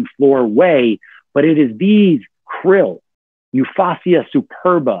the ocean floor way, but it is these krill, Euphausia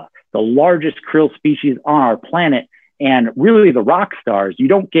superba, the largest krill species on our planet, and really the rock stars. You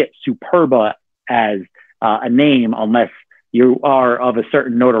don't get superba as a name unless you are of a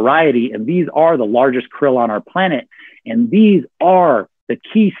certain notoriety, and these are the largest krill on our planet, and these are the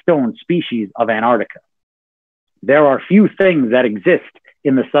keystone species of Antarctica. There are few things that exist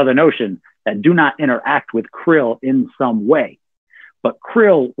in the Southern Ocean that do not interact with krill in some way. But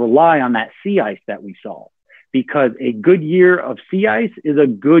krill rely on that sea ice that we saw, because a good year of sea ice is a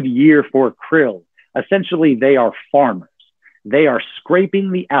good year for krill. Essentially, they are farmers. They are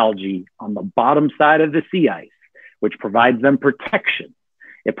scraping the algae on the bottom side of the sea ice, which provides them protection.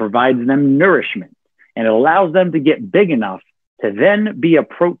 It provides them nourishment, and it allows them to get big enough to then be a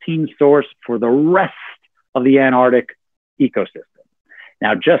protein source for the rest of the Antarctic ecosystem.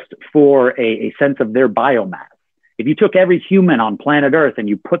 Now, just for a sense of their biomass, if you took every human on planet Earth and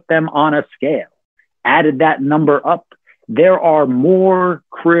you put them on a scale, added that number up, there are more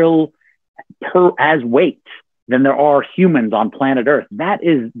krill as weight than there are humans on planet Earth. That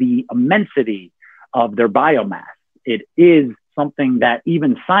is the immensity of their biomass. It is something that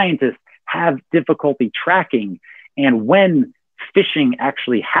even scientists have difficulty tracking. And when fishing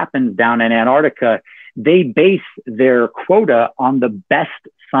actually happens down in Antarctica, they base their quota on the best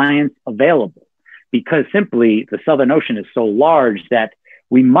science available, because simply the Southern Ocean is so large that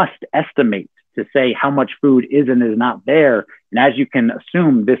we must estimate to say how much food is and is not there. And as you can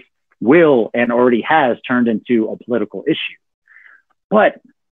assume, this will and already has turned into a political issue. But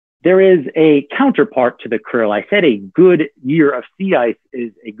there is a counterpart to the krill. I said a good year of sea ice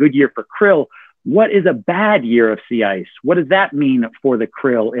is a good year for krill. What is a bad year of sea ice? What does that mean for the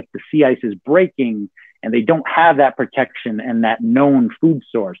krill if the sea ice is breaking and they don't have that protection and that known food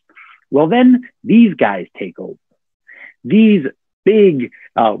source? Well, then these guys take over. These big,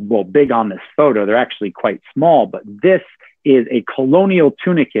 big on this photo, they're actually quite small, but this is a colonial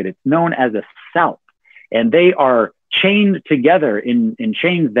tunicate. It's known as a salp, and they are chained together in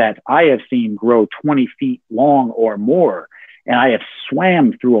chains that I have seen grow 20 feet long or more. And I have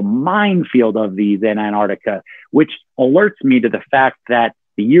swam through a minefield of these in Antarctica, which alerts me to the fact that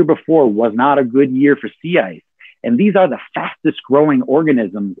the year before was not a good year for sea ice. And these are the fastest growing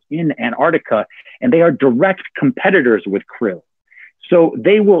organisms in Antarctica, and they are direct competitors with krill. So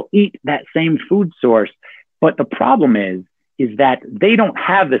they will eat that same food source. But the problem is that they don't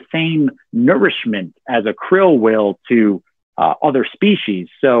have the same nourishment as a krill will to other species.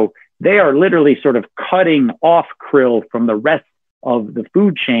 So they are literally sort of cutting off krill from the rest of the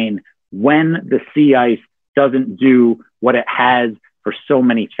food chain when the sea ice doesn't do what it has for so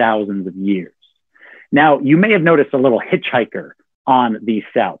many thousands of years. Now, you may have noticed a little hitchhiker on these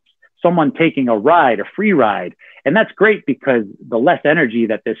salps, someone taking a ride, a free ride. And that's great because the less energy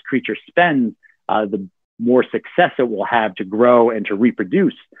that this creature spends, the more success it will have to grow and to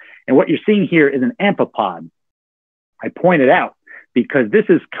reproduce. And what you're seeing here is an amphipod. I pointed out because this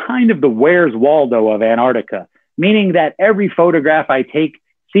is kind of the Where's Waldo of Antarctica, meaning that every photograph I take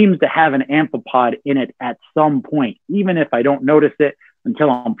seems to have an amphipod in it at some point, even if I don't notice it until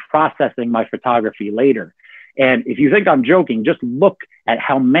I'm processing my photography later. And if you think I'm joking, just look at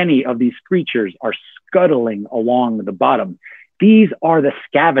how many of these creatures are scuttling along the bottom. These are the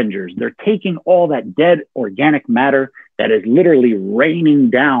scavengers. They're taking all that dead organic matter that is literally raining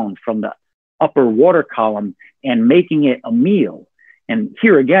down from the upper water column and making it a meal. And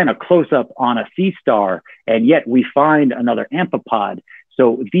here again, a close-up on a sea star, and yet we find another amphipod.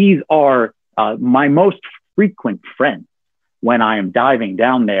 So these are my most frequent friends. when I am diving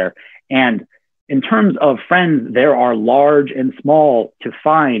down there. And in terms of friends, there are large and small to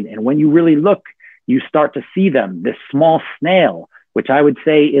find. And when you really look, you start to see them. This small snail, which I would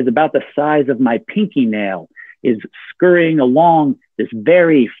say is about the size of my pinky nail, is scurrying along this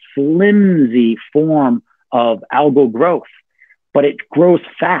very flimsy form of algal growth, but it grows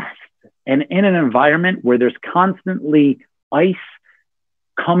fast. And in an environment where there's constantly ice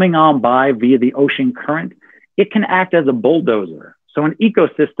coming on by via the ocean current, it can act as a bulldozer. So an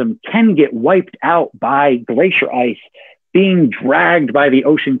ecosystem can get wiped out by glacier ice being dragged by the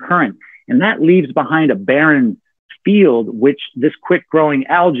ocean current. And that leaves behind a barren field, which this quick growing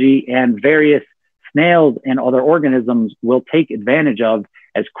algae and various snails and other organisms will take advantage of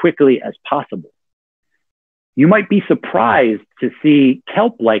as quickly as possible. You might be surprised to see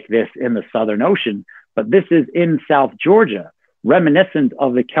kelp like this in the Southern Ocean, but this is in South Georgia, reminiscent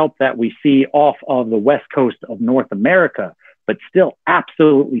of the kelp that we see off of the west coast of North America, but still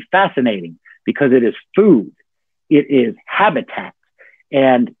absolutely fascinating because it is food, it is habitat,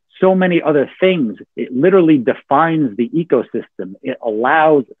 and so many other things. It literally defines the ecosystem. It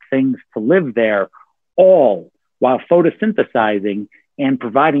allows things to live there, all while photosynthesizing and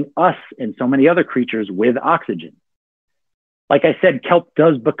providing us and so many other creatures with oxygen. Like I said, kelp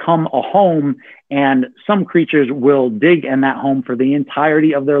does become a home, and some creatures will dig in that home for the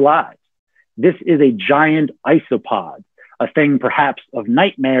entirety of their lives. This is a giant isopod, a thing perhaps of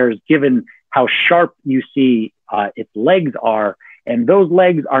nightmares given how sharp you see its legs are. And those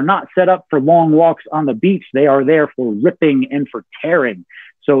legs are not set up for long walks on the beach. They are there for ripping and for tearing.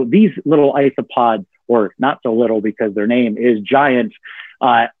 So these little isopods, or not so little because their name is giant,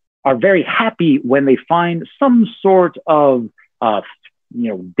 are very happy when they find some sort of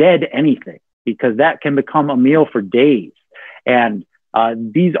dead anything, because that can become a meal for days. And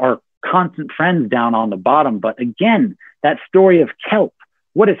these are constant friends down on the bottom. But again, that story of kelp,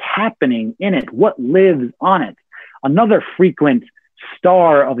 what is happening in it? What lives on it? Another frequent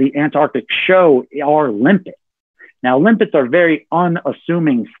star of the Antarctic show are limpets. Now, limpets are very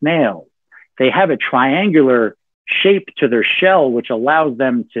unassuming snails. They have a triangular shape to their shell, which allows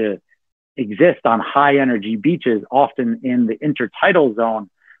them to exist on high energy beaches, often in the intertidal zone.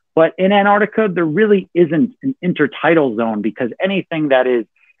 But in Antarctica, there really isn't an intertidal zone, because anything that is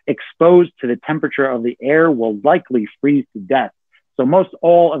exposed to the temperature of the air will likely freeze to death. So most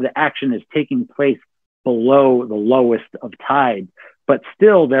all of the action is taking place below the lowest of tides. But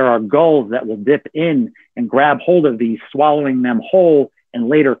still, there are gulls that will dip in and grab hold of these, swallowing them whole and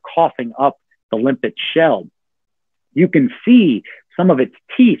later coughing up the limpet shell. You can see some of its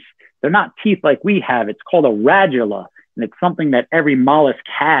teeth. They're not teeth like we have. It's called a radula, and it's something that every mollusk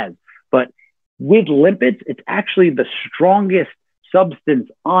has. But with limpets, it's actually the strongest substance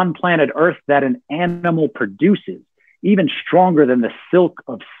on planet Earth that an animal produces, even stronger than the silk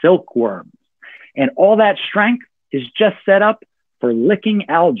of silkworms. And all that strength is just set up for licking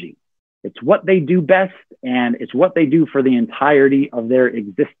algae. It's what they do best, and it's what they do for the entirety of their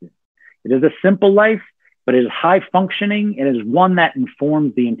existence. It is a simple life, but it is high functioning, and is one that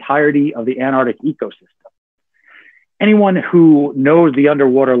informs the entirety of the Antarctic ecosystem. Anyone who knows the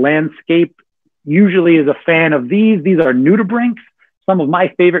underwater landscape usually is a fan of these. These are nudibranchs, some of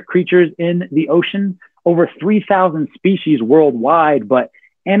my favorite creatures in the ocean. Over 3,000 species worldwide, but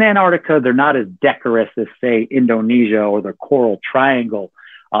in Antarctica, they're not as decorous as, say, Indonesia or the Coral Triangle.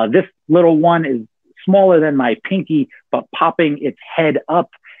 This little one is smaller than my pinky, but popping its head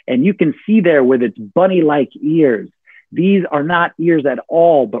up. And you can see there with its bunny-like ears. These are not ears at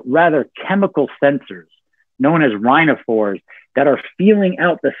all, but rather chemical sensors known as rhinophores that are feeling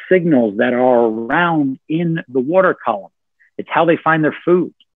out the signals that are around in the water column. It's how they find their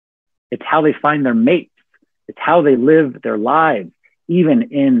food. It's how they find their mates. It's how they live their lives,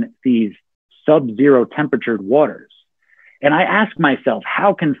 even in these sub-zero temperatured waters. And I ask myself,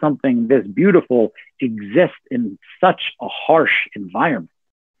 how can something this beautiful exist in such a harsh environment?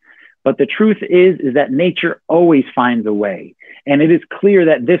 But the truth is that nature always finds a way. And it is clear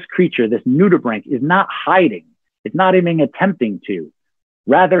that this creature, this nudibranch, is not hiding. It's not even attempting to.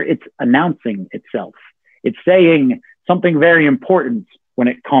 Rather, it's announcing itself. It's saying something very important when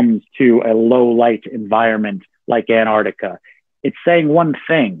it comes to a low light environment like Antarctica. It's saying one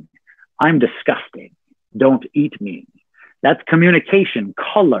thing: I'm disgusting. Don't eat me. That's communication.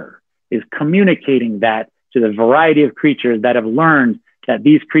 Color is communicating that to the variety of creatures that have learned that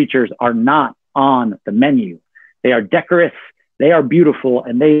these creatures are not on the menu. They are decorous, they are beautiful,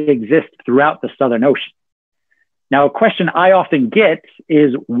 and they exist throughout the Southern Ocean. Now, a question I often get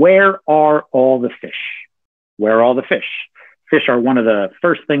is, where are all the fish? Where are all the fish? Fish are one of the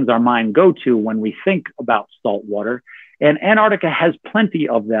first things our mind go to when we think about salt water. And Antarctica has plenty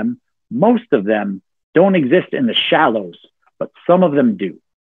of them. Most of them don't exist in the shallows, but some of them do.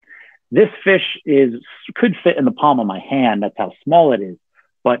 This fish could fit in the palm of my hand. That's how small it is.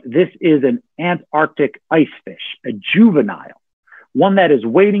 But this is an Antarctic ice fish, a juvenile, one that is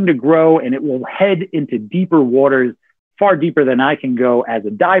waiting to grow, and it will head into deeper waters, far deeper than I can go as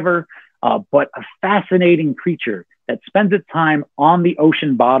a diver, but a fascinating creature that spends its time on the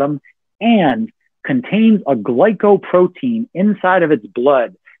ocean bottom and contains a glycoprotein inside of its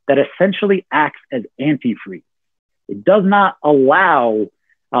blood that essentially acts as antifreeze. It does not allow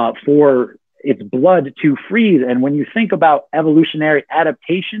for its blood to freeze. And when you think about evolutionary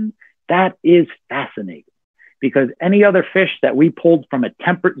adaptation, that is fascinating, because any other fish that we pulled from a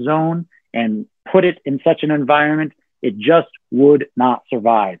temperate zone and put it in such an environment, it just would not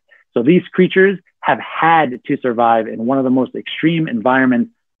survive. So these creatures have had to survive in one of the most extreme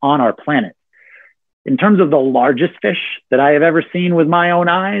environments on our planet. In terms of the largest fish that I have ever seen with my own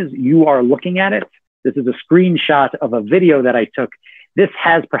eyes, you are looking at it. This is a screenshot of a video that I took. This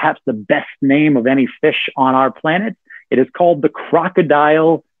has perhaps the best name of any fish on our planet. It is called the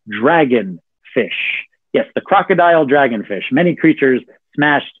crocodile dragonfish. Yes, the crocodile dragonfish. Many creatures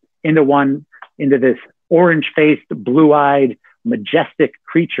smashed into this orange-faced, blue-eyed, majestic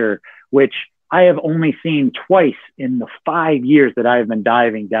creature, which I have only seen twice in the 5 years that I have been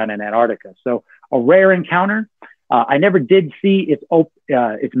diving down in Antarctica. So a rare encounter. I never did see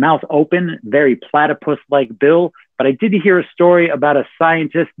its mouth open, very platypus-like bill, but I did hear a story about a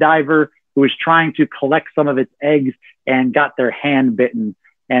scientist diver who was trying to collect some of its eggs and got their hand bitten.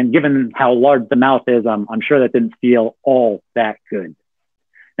 And given how large the mouth is, I'm sure that didn't feel all that good.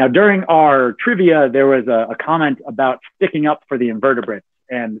 Now, during our trivia, there was a comment about sticking up for the invertebrates.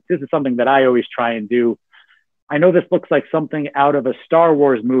 And this is something that I always try and do. I know this looks like something out of a Star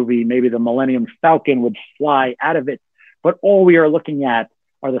Wars movie. Maybe the Millennium Falcon would fly out of it. But all we are looking at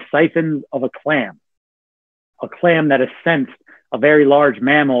are the siphons of a clam that has sensed a very large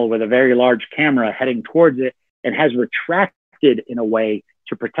mammal with a very large camera heading towards it and has retracted in a way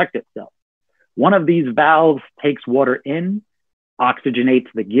to protect itself. One of these valves takes water in, oxygenates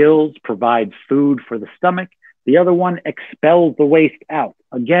the gills, provides food for the stomach. The other one expels the waste out.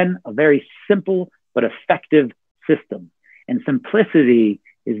 Again, a very simple but effective system. And simplicity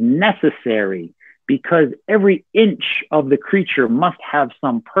is necessary because every inch of the creature must have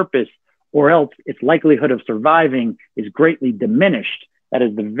some purpose, or else its likelihood of surviving is greatly diminished. That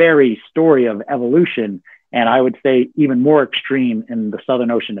is the very story of evolution, and I would say even more extreme in the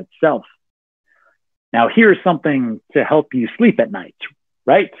Southern Ocean itself. Now, here's something to help you sleep at night,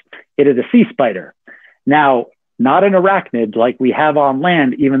 right? It is a sea spider. Now, not an arachnid like we have on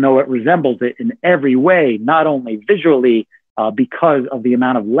land, even though it resembles it in every way, not only visually because of the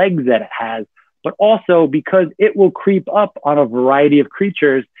amount of legs that it has, but also because it will creep up on a variety of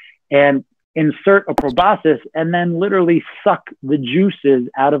creatures and insert a proboscis and then literally suck the juices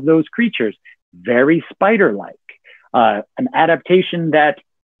out of those creatures. Very spider-like. An adaptation that,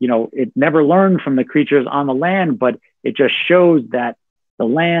 it never learned from the creatures on the land, but it just shows that the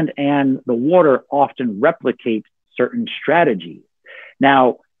land and the water often replicate certain strategies.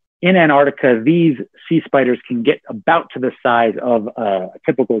 Now, in Antarctica, these sea spiders can get about to the size of a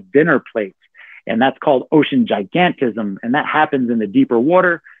typical dinner plate, and that's called ocean gigantism, and that happens in the deeper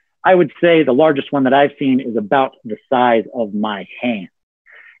water. I would say the largest one that I've seen is about the size of my hand.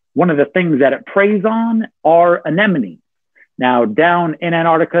 One of the things that it preys on are anemones. Now, down in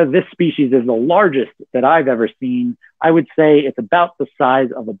Antarctica, this species is the largest that I've ever seen. I would say it's about the size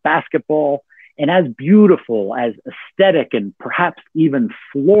of a basketball, and as beautiful, as aesthetic, and perhaps even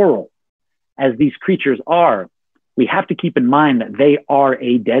floral as these creatures are, we have to keep in mind that they are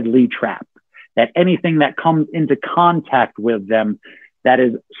a deadly trap, that anything that comes into contact with them that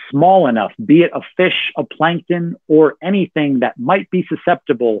is small enough, be it a fish, a plankton, or anything that might be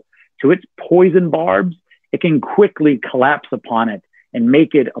susceptible to its poison barbs, it can quickly collapse upon it and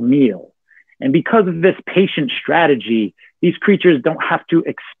make it a meal. And because of this patient strategy, these creatures don't have to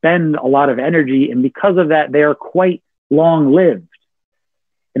expend a lot of energy. And because of that, they are quite long-lived.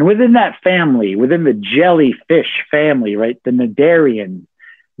 And within that family, within the jellyfish family, right, the cnidarians,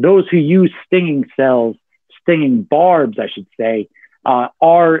 those who use stinging cells, stinging barbs, I should say,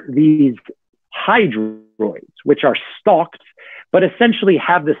 are these hydroids, which are stalked, but essentially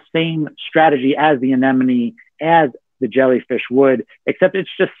have the same strategy as the anemone, as the jellyfish would, except it's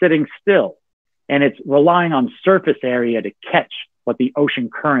just sitting still. And it's relying on surface area to catch what the ocean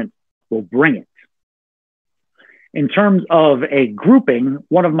current will bring it. In terms of a grouping,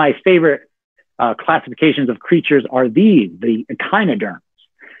 one of my favorite classifications of creatures are these, the echinoderms.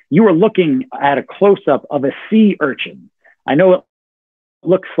 you are looking at a close-up of a sea urchin. I know it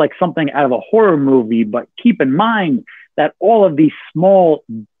looks like something out of a horror movie, but keep in mind that all of these small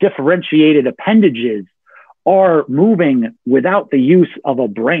differentiated appendages are moving without the use of a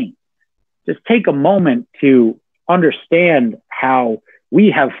brain. Just take a moment to understand how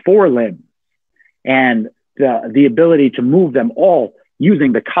we have four limbs and the ability to move them all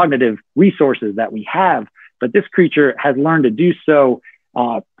using the cognitive resources that we have. But this creature has learned to do so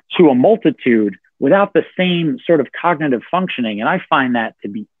to a multitude without the same sort of cognitive functioning. And I find that to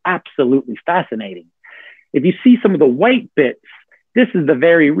be absolutely fascinating. If you see some of the white bits, this is the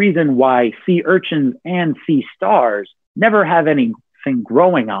very reason why sea urchins and sea stars never have anything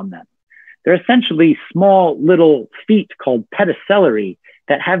growing on them. They're essentially small little feet called pedicellary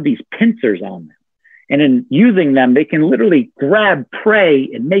that have these pincers on them. And in using them, they can literally grab prey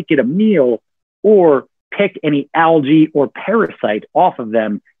and make it a meal, or pick any algae or parasite off of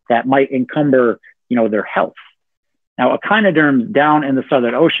them that might encumber, their health. Now, echinoderms down in the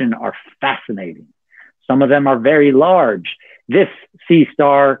Southern Ocean are fascinating. Some of them are very large. This sea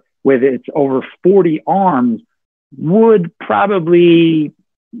star with its over 40 arms would probably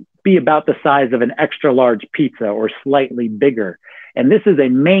be about the size of an extra large pizza or slightly bigger. And this is a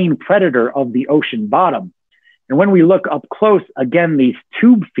main predator of the ocean bottom. And when we look up close, again, these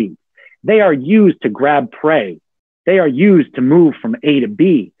tube feet, they are used to grab prey. They are used to move from A to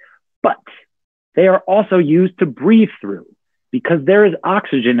B, but they are also used to breathe through because there is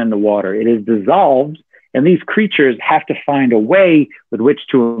oxygen in the water. It is dissolved, and these creatures have to find a way with which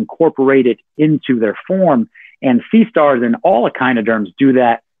to incorporate it into their form. And sea stars and all echinoderms do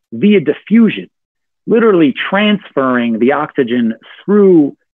that via diffusion, literally transferring the oxygen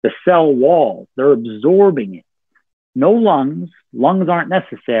through the cell walls. They're absorbing it. No lungs. Lungs aren't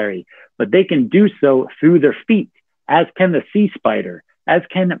necessary, but they can do so through their feet, as can the sea spider, as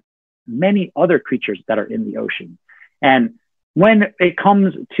can many other creatures that are in the ocean. And when it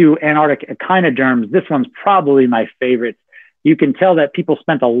comes to Antarctic echinoderms, this one's probably my favorite. You can tell that people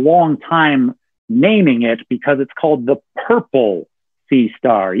spent a long time naming it because it's called the purple sea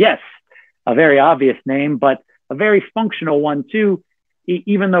star. Yes, a very obvious name, but a very functional one too.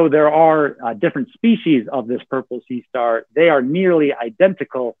 Even though there are different species of this purple sea star, they are nearly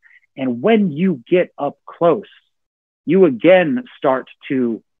identical. And when you get up close, you again start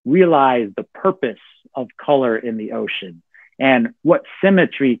to realize the purpose of color in the ocean and what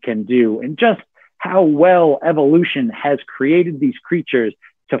symmetry can do, and just how well evolution has created these creatures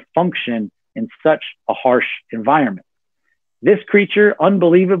to function in such a harsh environment. This creature,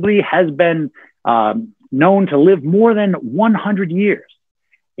 unbelievably, has been known to live more than 100 years.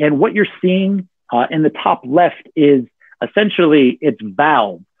 And what you're seeing in the top left is essentially its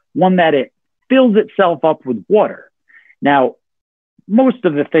valve, one that it fills itself up with water. Now, most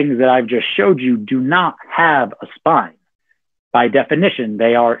of the things that I've just showed you do not have a spine. By definition,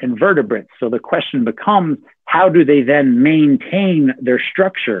 they are invertebrates. So the question becomes, how do they then maintain their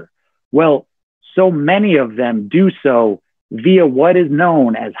structure? Well, so many of them do so via what is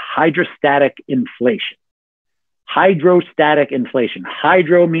known as hydrostatic inflation. Hydrostatic inflation,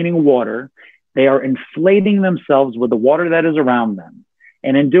 hydro meaning water. They are inflating themselves with the water that is around them.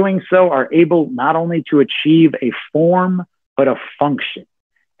 And in doing so are able not only to achieve a form, but a function.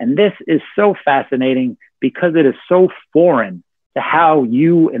 And this is so fascinating because it is so foreign to how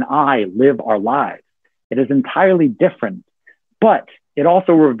you and I live our lives. It is entirely different, but it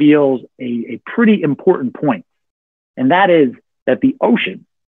also reveals a pretty important point. And that is that the ocean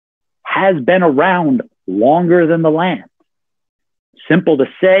has been around longer than the land. Simple to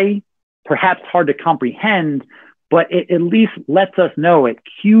say, perhaps hard to comprehend, but it at least lets us know, it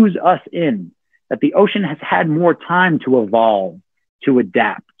cues us in that the ocean has had more time to evolve, to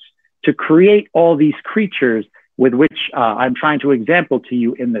adapt, to create all these creatures with which I'm trying to example to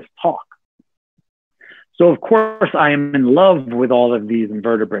you in this talk. So of course, I am in love with all of these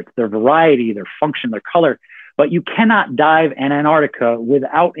invertebrates, their variety, their function, their color, but you cannot dive in Antarctica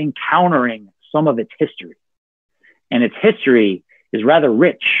without encountering some of its history. And its history is rather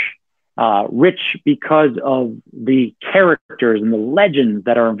rich, rich because of the characters and the legends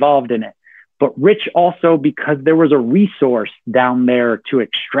that are involved in it, but rich also because there was a resource down there to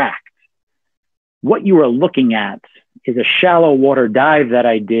extract. What you are looking at is a shallow water dive that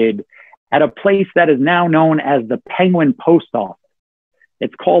I did at a place that is now known as the Penguin Post Office.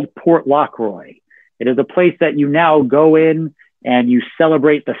 It's called Port Lockroy. It is a place that you now go in and you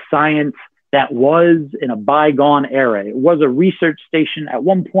celebrate the science that was in a bygone era. It was a research station at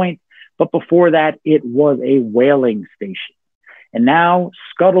one point, but before that, it was a whaling station. And now,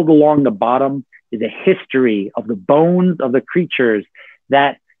 scuttled along the bottom is a history of the bones of the creatures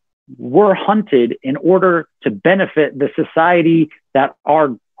that were hunted in order to benefit the society that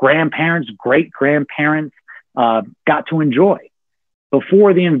our grandparents, great-grandparents got to enjoy.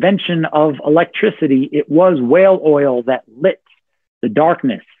 Before the invention of electricity, it was whale oil that lit the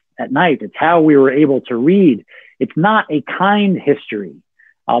darkness at night. It's how we were able to read. It's not a kind history,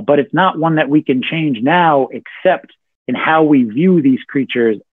 but it's not one that we can change now, except in how we view these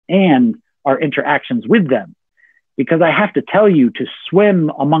creatures and our interactions with them. Because I have to tell you, to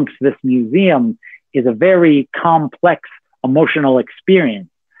swim amongst this museum is a very complex emotional experience.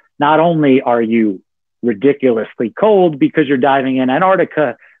 Not only are you ridiculously cold because you're diving in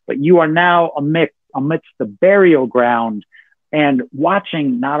Antarctica, but you are now amidst the burial ground and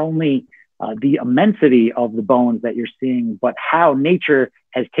watching not only the immensity of the bones that you're seeing, but how nature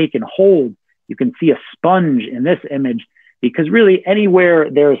has taken hold. You can see a sponge in this image, because really anywhere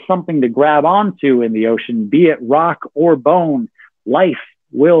there is something to grab onto in the ocean, be it rock or bone, life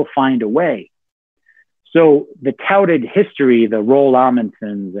will find a way. So the touted history, the Roald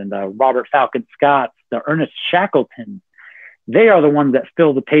Amundsons and the Robert Falcon Scotts, the Ernest Shackletons, they are the ones that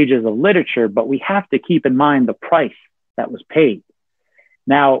fill the pages of literature, but we have to keep in mind the price that was paid.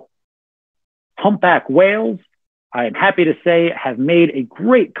 Now, humpback whales, I am happy to say, have made a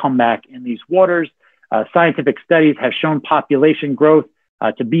great comeback in these waters. Scientific studies have shown population growth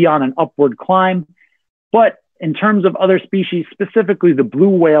to be on an upward climb. But in terms of other species, specifically the blue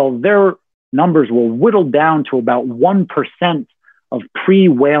whale, their numbers were whittled down to about 1% of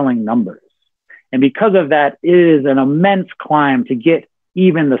pre-whaling numbers. And because of that, it is an immense climb to get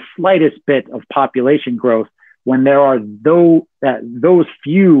even the slightest bit of population growth when there are those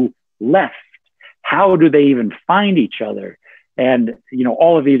few left. How do they even find each other? And, you know,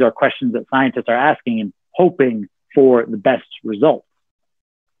 all of these are questions that scientists are asking and hoping for the best results.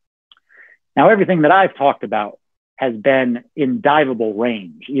 Now, everything that I've talked about has been in diveable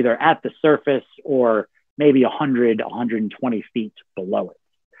range, either at the surface or maybe 100, 120 feet below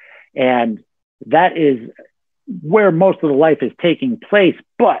it. And that is where most of the life is taking place.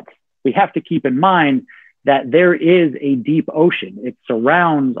 But we have to keep in mind that there is a deep ocean. It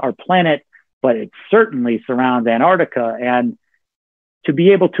surrounds our planet, but it certainly surrounds Antarctica. And to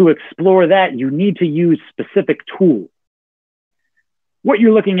be able to explore that, you need to use specific tools. What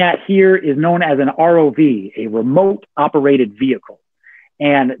you're looking at here is known as an ROV, a remote operated vehicle.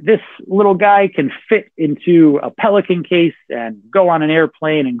 And this little guy can fit into a Pelican case and go on an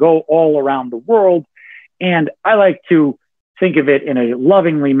airplane and go all around the world. And I like to think of it in a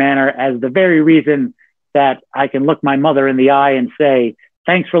lovingly manner as the very reason that I can look my mother in the eye and say,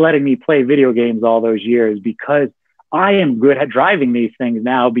 thanks for letting me play video games all those years, because I am good at driving these things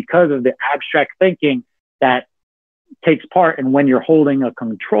now because of the abstract thinking that takes part in when you're holding a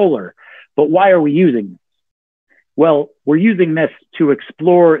controller. But why are we using this? Well, we're using this to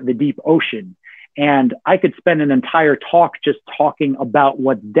explore the deep ocean. And I could spend an entire talk just talking about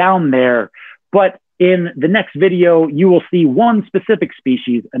what's down there. But in the next video, you will see one specific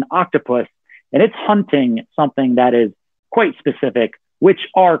species, an octopus, and it's hunting something that is quite specific, which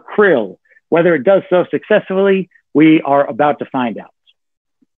are krill. Whether it does so successfully, we are about to find out.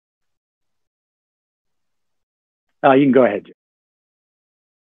 You can go ahead, Jim.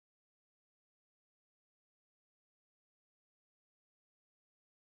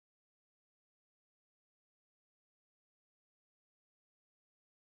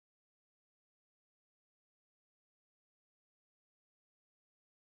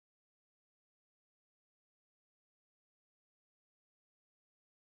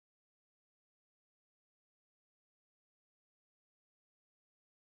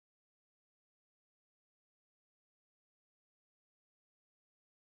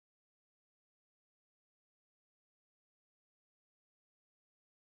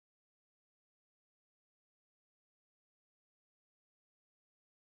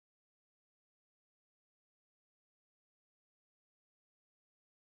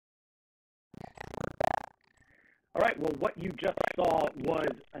 All right, well, what you just saw was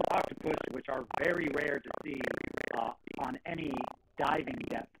an octopus, which are very rare to see on any diving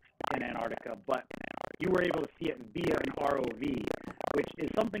depth in Antarctica, but you were able to see it via an ROV, which is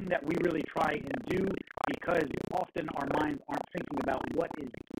something that we really try and do because often our minds aren't thinking about what is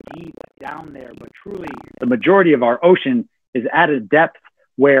deep down there, but truly the majority of our ocean is at a depth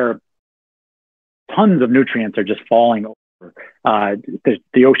where tons of nutrients are just falling over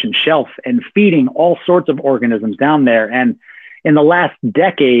the ocean shelf and feeding all sorts of organisms down there. And in the last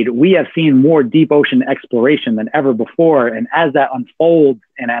decade, we have seen more deep ocean exploration than ever before. And as that unfolds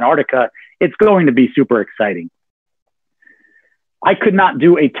in Antarctica, it's going to be super exciting. I could not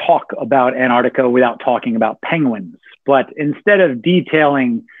do a talk about Antarctica without talking about penguins. But instead of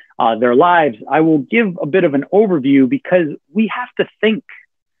detailing their lives, I will give a bit of an overview because we have to think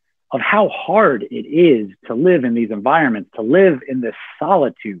of how hard it is to live in these environments, to live in this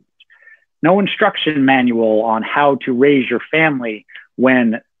solitude. No instruction manual on how to raise your family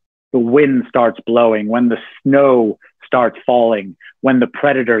when the wind starts blowing, when the snow starts falling, when the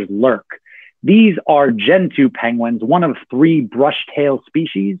predators lurk. These are gentoo penguins, one of 3 brush-tail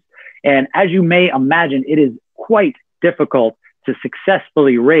species. And as you may imagine, it is quite difficult to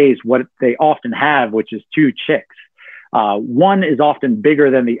successfully raise what they often have, which is 2 chicks. One is often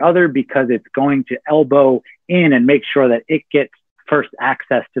bigger than the other because it's going to elbow in and make sure that it gets first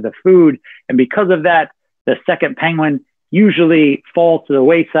access to the food. And because of that, the second penguin usually falls to the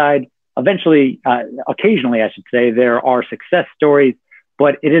wayside. Eventually, occasionally, I should say, there are success stories,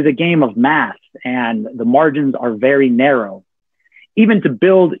 but it is a game of math and the margins are very narrow. Even to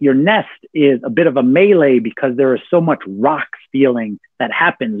build your nest is a bit of a melee because there is so much rock stealing that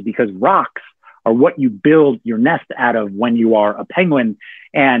happens, because rocks are what you build your nest out of when you are a penguin.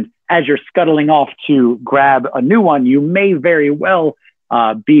 And as you're scuttling off to grab a new one, you may very well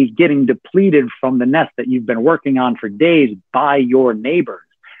be getting depleted from the nest that you've been working on for days by your neighbors.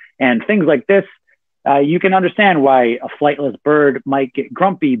 And things like this, you can understand why a flightless bird might get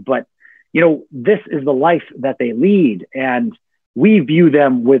grumpy, but this is the life that they lead. And we view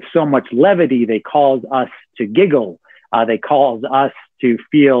them with so much levity. They cause us to giggle. They cause us to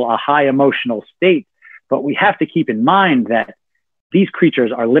feel a high emotional state. But we have to keep in mind that these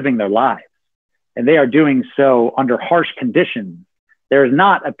creatures are living their lives, and they are doing so under harsh conditions. There is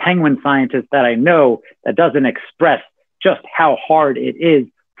not a penguin scientist that I know that doesn't express just how hard it is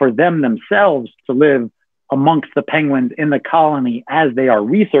for them themselves to live amongst the penguins in the colony as they are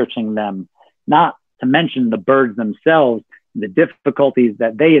researching them, not to mention the birds themselves, the difficulties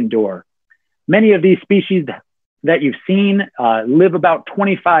that they endure. Many of these species that you've seen live about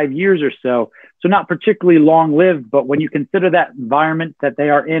 25 years or so not particularly long-lived, but when you consider that environment that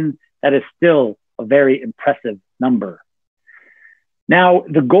they are in, that is still a very impressive number. Now,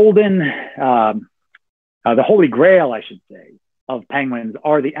 the holy grail, I should say, of penguins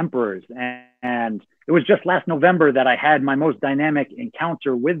are the emperors. And it was just last November that I had my most dynamic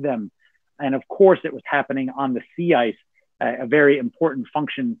encounter with them. And of course, it was happening on the sea ice, a very important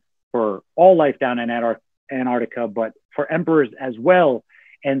function for all life down in Antarctica, but for emperors as well.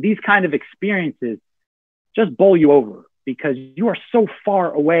 And these kind of experiences just bowl you over because you are so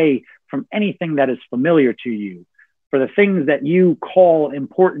far away from anything that is familiar to you, for the things that you call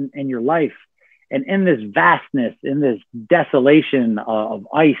important in your life. And in this vastness, in this desolation of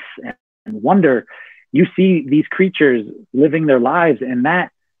ice and wonder, you see these creatures living their lives, and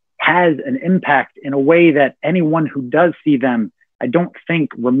that has an impact in a way that anyone who does see them, I don't think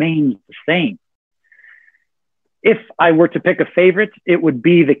remains the same. If I were to pick a favorite, it would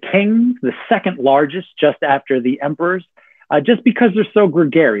be the kings, the second largest, just after the emperors, just because they're so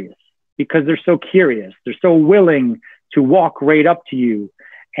gregarious, because they're so curious, they're so willing to walk right up to you,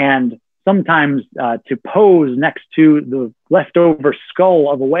 and sometimes to pose next to the leftover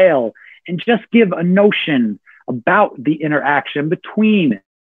skull of a whale and just give a notion about the interaction between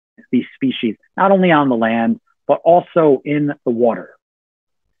these species, not only on the land, but also in the water.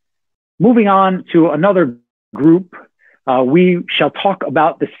 Moving on to another group, we shall talk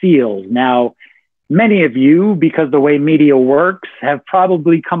about the seals. Now, many of you, because the way media works, have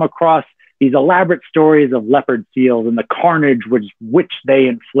probably come across these elaborate stories of leopard seals and the carnage which they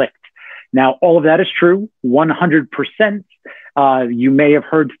inflict. Now, all of that is true, 100%. You may have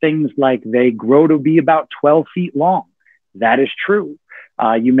heard things like they grow to be about 12 feet long. That is true.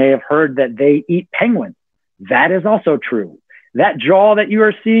 You may have heard that they eat penguins. That is also true. That jaw that you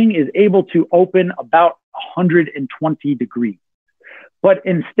are seeing is able to open about 120 degrees. But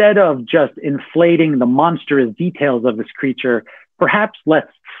instead of just inflating the monstrous details of this creature, perhaps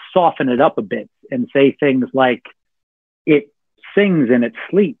let's soften it up a bit and say things like it sings in its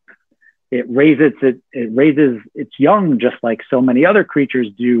sleep. It raises its young just like so many other creatures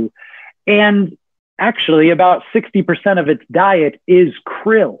do. And actually about 60% of its diet is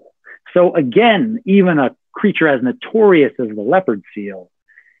krill. So again, even a creature as notorious as the leopard seal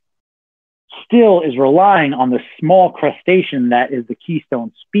still is relying on the small crustacean that is the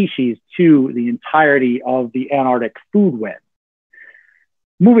keystone species to the entirety of the Antarctic food web.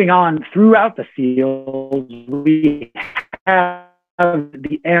 Moving on throughout the seals, we have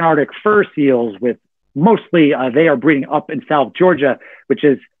the Antarctic fur seals with mostly, they are breeding up in South Georgia, which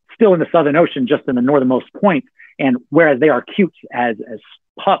is still in the Southern Ocean, just in the northernmost point. And whereas they are cute as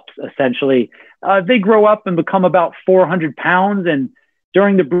pups, essentially, they grow up and become about 400 pounds. And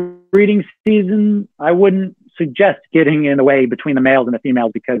during the breeding season, I wouldn't suggest getting in the way between the males and the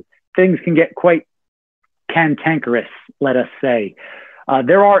females because things can get quite cantankerous, let us say.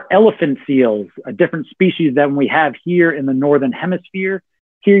 There are elephant seals, a different species than we have here in the Northern Hemisphere.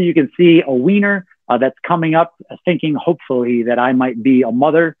 Here you can see a wiener that's coming up, thinking hopefully that I might be a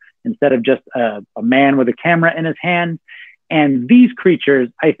mother instead of just a man with a camera in his hand. And these creatures,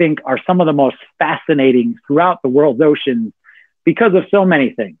 I think, are some of the most fascinating throughout the world's oceans because of so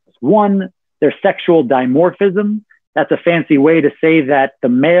many things. One, their sexual dimorphism. That's a fancy way to say that the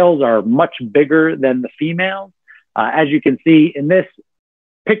males are much bigger than the females. As you can see in this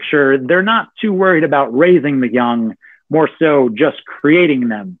picture, they're not too worried about raising the young, more so just creating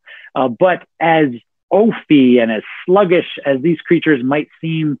them. But as oafy and as sluggish as these creatures might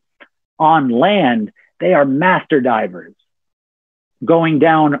seem on land, they are master divers, going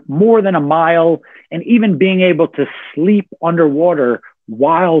down more than a mile and even being able to sleep underwater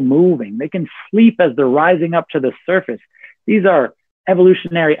while moving. They can sleep as they're rising up to the surface. These are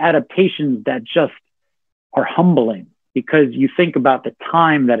evolutionary adaptations that just are humbling because you think about the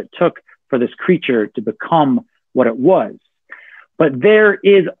time that it took for this creature to become what it was. But there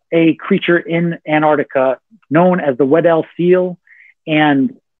is a creature in Antarctica known as the Weddell seal.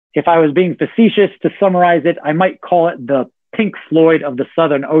 And if I was being facetious to summarize it, I might call it the Pink Floyd of the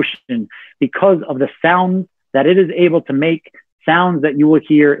Southern Ocean because of the sounds that it is able to make, sounds that you will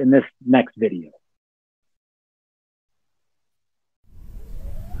hear in this next video.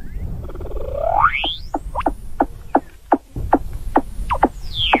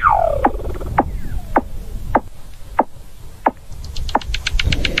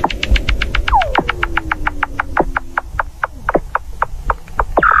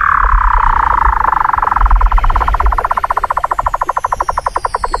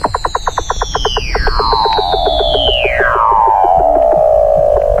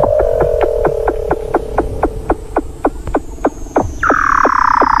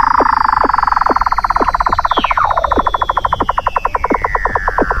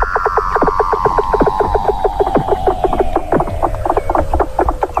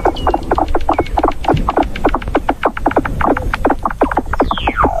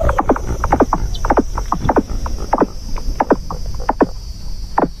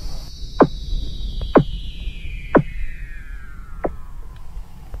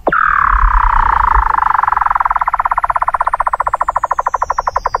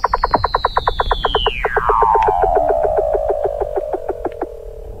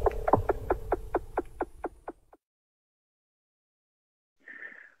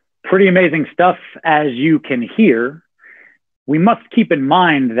 Pretty amazing stuff, as you can hear. We must keep in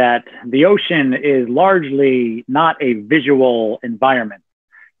mind that the ocean is largely not a visual environment.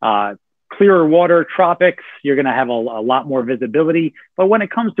 Clearer water, tropics, you're going to have a lot more visibility. But when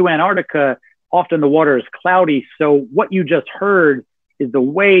it comes to Antarctica, often the water is cloudy. So what you just heard is the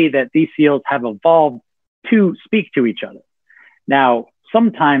way that these seals have evolved to speak to each other. Now,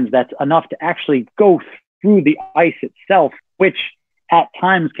 sometimes that's enough to actually go through the ice itself, which at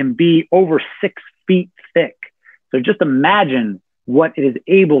times can be over 6 feet thick. So just imagine what it is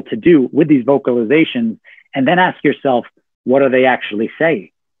able to do with these vocalizations, and then ask yourself, what are they actually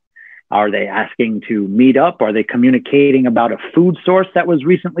saying? Are they asking to meet up? Are they communicating about a food source that was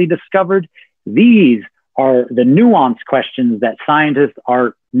recently discovered? These are the nuanced questions that scientists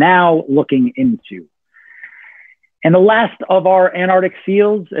are now looking into. And the last of our Antarctic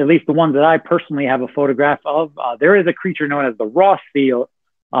seals, at least the ones that I personally have a photograph of, there is a creature known as the Ross seal,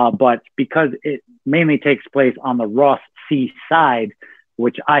 but because it mainly takes place on the Ross Sea side,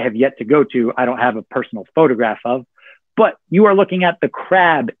 which I have yet to go to, I don't have a personal photograph of. But you are looking at the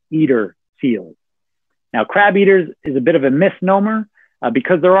crab eater seals. Now, crab eaters is a bit of a misnomer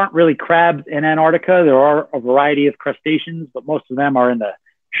because there aren't really crabs in Antarctica. There are a variety of crustaceans, but most of them are in the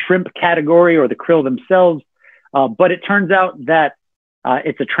shrimp category or the krill themselves. But it turns out that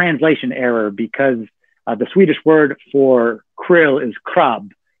it's a translation error because the Swedish word for krill is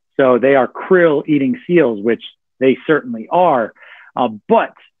krab. So they are krill eating seals, which they certainly are.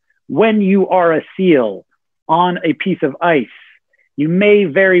 But when you are a seal on a piece of ice, you may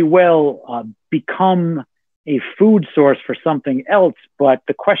very well become a food source for something else. But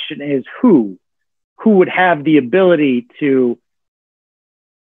the question is who would have the ability to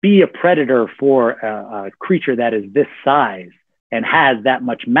be a predator for a creature that is this size and has that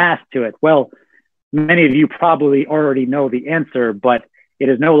much mass to it? Well, many of you probably already know the answer, but it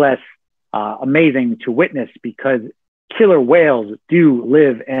is no less amazing to witness because killer whales do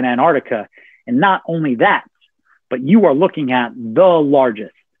live in Antarctica. And not only that, but you are looking at the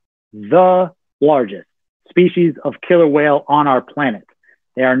largest species of killer whale on our planet.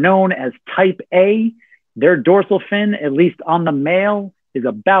 They are known as type A, Their dorsal fin, at least on the male, is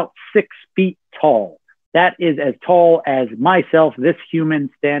about 6 feet tall. That is as tall as myself, this human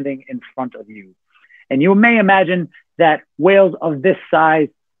standing in front of you. And you may imagine that whales of this size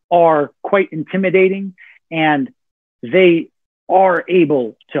are quite intimidating, and they are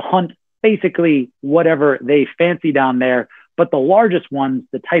able to hunt basically whatever they fancy down there. But the largest ones,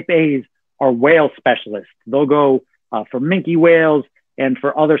 the type A's, are whale specialists. They'll go for minke whales and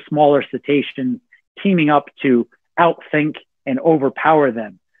for other smaller cetaceans, teaming up to outthink and overpower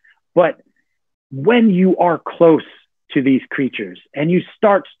them. But when you are close to these creatures and you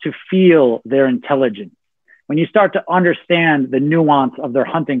start to feel their intelligence, when you start to understand the nuance of their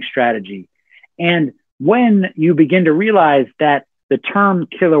hunting strategy, and when you begin to realize that the term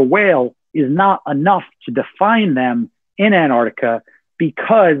killer whale is not enough to define them in Antarctica,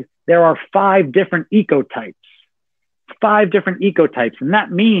 because there are 5 different ecotypes. 5 different ecotypes. And that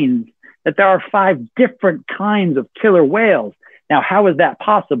means that there are 5 different kinds of killer whales. Now, how is that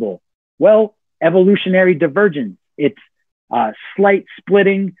possible? Well, evolutionary divergence. It's slight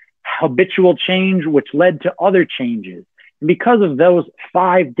splitting, habitual change, which led to other changes. And because of those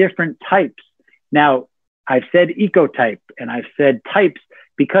 5 different types, now I've said ecotype and I've said types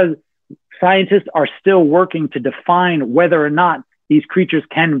because scientists are still working to define whether or not these creatures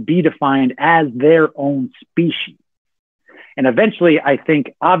can be defined as their own species. And eventually, I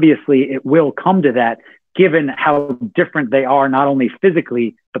think, obviously, it will come to that, given how different they are, not only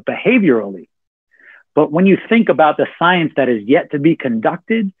physically, but behaviorally. But when you think about the science that is yet to be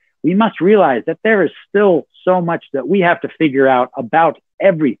conducted, we must realize that there is still so much that we have to figure out about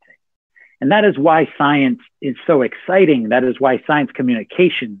everything. And that is why science is so exciting. That is why science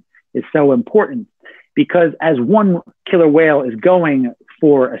communication is so important. Because as one killer whale is going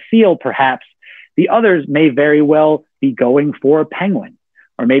for a seal, perhaps, the others may very well be going for a penguin,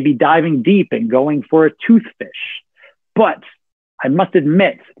 or maybe diving deep and going for a toothfish. But I must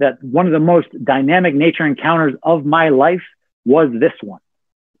admit that one of the most dynamic nature encounters of my life was this one.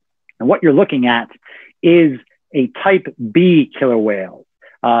 And what you're looking at is a type B killer whale.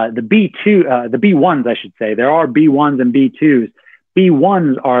 The B1s, I should say. There are B1s and B2s.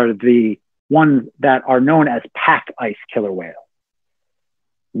 B1s are the ones that are known as pack ice killer whales,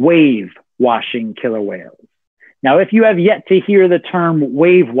 wave washing killer whales. Now, if you have yet to hear the term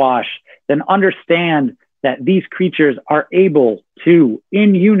wave wash, then understand that these creatures are able to,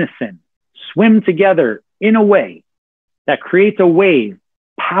 in unison, swim together in a way that creates a wave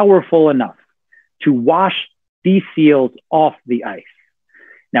powerful enough to wash these seals off the ice.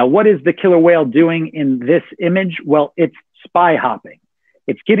 Now, what is the killer whale doing in this image? Well, it's spy hopping.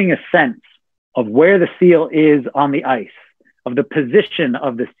 It's getting a sense of where the seal is on the ice, of the position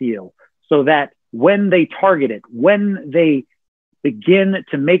of the seal, so that when they target it, when they begin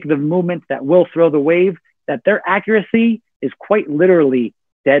to make the movement that will throw the wave, that their accuracy is quite literally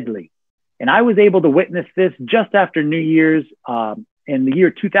deadly. And I was able to witness this just after New Year's in the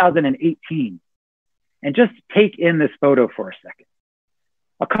year 2018. And just take in this photo for a second.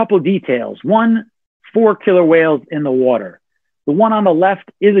 A couple details. 1, 4 killer whales in the water. The one on the left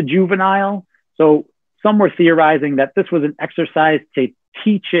is a juvenile. So some were theorizing that this was an exercise to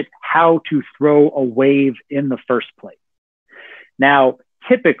teach it how to throw a wave in the first place. Now,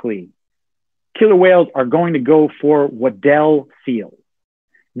 typically, killer whales are going to go for Weddell seals.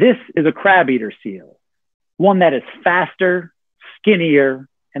 This is a crab eater seal, one that is faster, skinnier,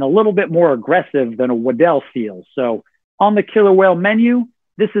 and a little bit more aggressive than a Weddell seal. So on the killer whale menu,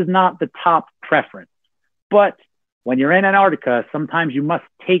 this is not the top preference. But when you're in Antarctica, sometimes you must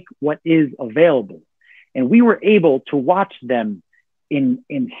take what is available. And we were able to watch them in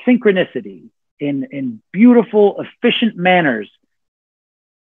synchronicity, in beautiful, efficient manners,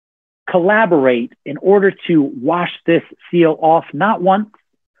 collaborate in order to wash this seal off, not once,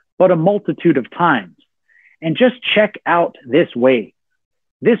 but a multitude of times. And just check out this wave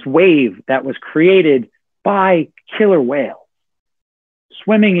that was created by killer whales,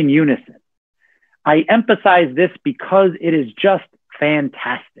 swimming in unison. I emphasize this because it is just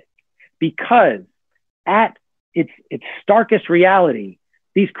fantastic. Because at its starkest reality,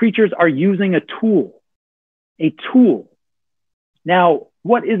 these creatures are using a tool. A tool. Now,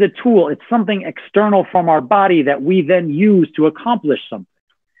 what is a tool? It's something external from our body that we then use to accomplish something.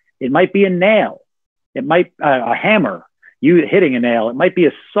 It might be a nail. It might a hammer, you hitting a nail. It might be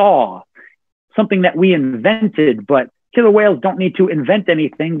a saw, something that we invented, but killer whales don't need to invent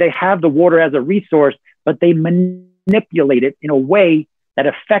anything. They have the water as a resource, but they manipulate it in a way that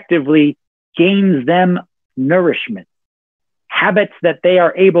effectively gains them nourishment, habits that they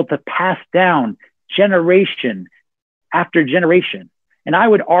are able to pass down generation after generation. And I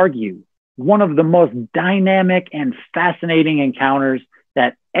would argue one of the most dynamic and fascinating encounters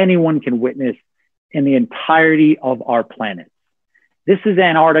that anyone can witness in the entirety of our planet. This is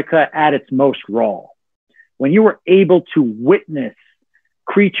Antarctica at its most raw. When you are able to witness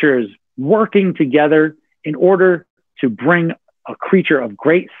creatures working together in order to bring a creature of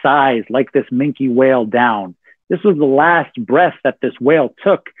great size like this minke whale down. This was the last breath that this whale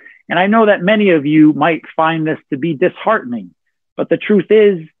took. And I know that many of you might find this to be disheartening, but the truth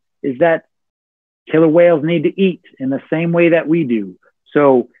is that killer whales need to eat in the same way that we do.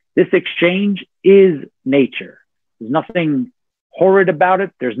 So this exchange is nature. There's nothing horrid about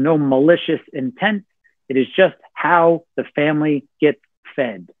it. There's no malicious intent. It is just how the family gets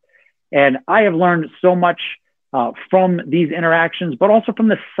fed. And I have learned so much from these interactions, but also from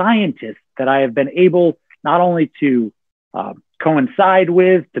the scientists that I have been able not only to coincide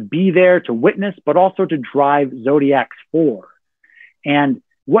with, to be there, to witness, but also to drive Zodiacs for. And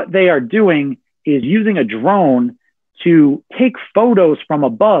what they are doing is using a drone to take photos from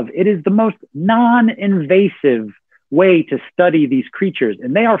above. It is the most non-invasive way to study these creatures.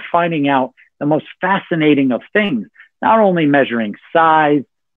 And they are finding out the most fascinating of things, not only measuring size,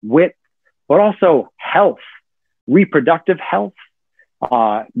 width, but also health, reproductive health,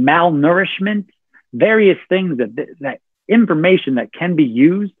 malnourishment, various things that information that can be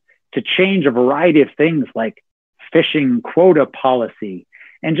used to change a variety of things like fishing quota policy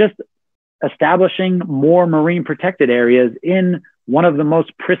and just establishing more marine protected areas in one of the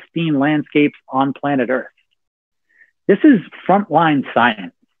most pristine landscapes on planet Earth. This is frontline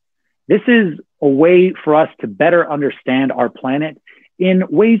science. This is a way for us to better understand our planet in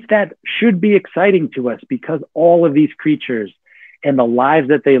ways that should be exciting to us, because all of these creatures and the lives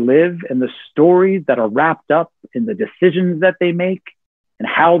that they live and the stories that are wrapped up in the decisions that they make and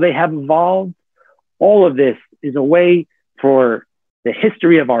how they have evolved, all of this is a way for the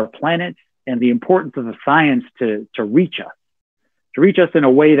history of our planet and the importance of the science to reach us in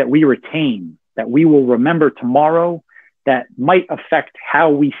a way that we retain, that we will remember tomorrow, that might affect how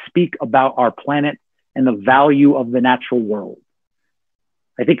we speak about our planet and the value of the natural world.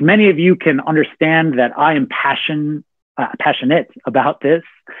 I think many of you can understand that I am passionate about this.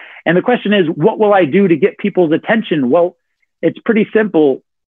 And the question is, what will I do to get people's attention? Well, it's pretty simple.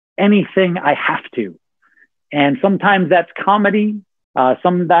 Anything I have to. And sometimes that's comedy.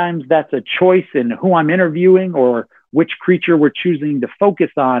 Sometimes that's a choice in who I'm interviewing or which creature we're choosing to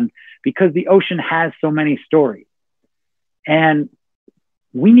focus on, because the ocean has so many stories. And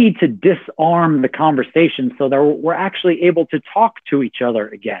we need to disarm the conversation so that we're actually able to talk to each other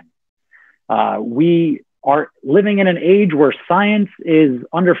again. We are living in an age where science is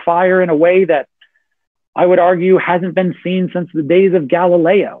under fire in a way that I would argue hasn't been seen since the days of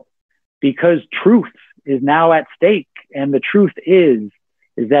Galileo, because truth is now at stake. And the truth is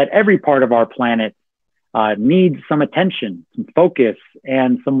that every part of our planet needs some attention, some focus,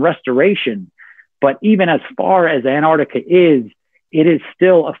 and some restoration. But even as far as Antarctica is, it is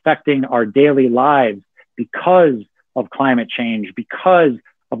still affecting our daily lives because of climate change, because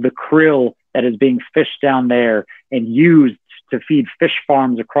of the krill that is being fished down there and used to feed fish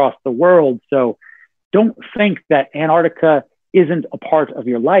farms across the world. So don't think that Antarctica isn't a part of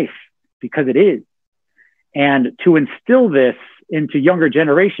your life, because it is. And to instill this into younger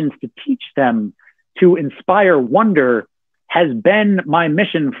generations, to teach them, to inspire wonder, has been my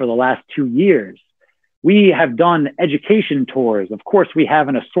mission for the last 2 years. We have done education tours. Of course, we have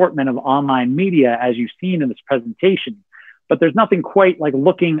an assortment of online media, as you've seen in this presentation, but there's nothing quite like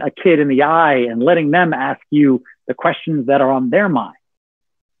looking a kid in the eye and letting them ask you the questions that are on their mind.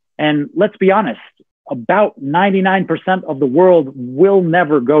 And let's be honest, about 99% of the world will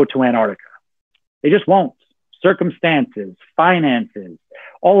never go to Antarctica. They just won't. Circumstances, finances,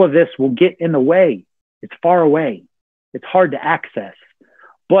 all of this will get in the way. It's far away. It's hard to access.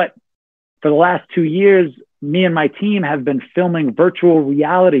 But for the last 2 years, me and my team have been filming virtual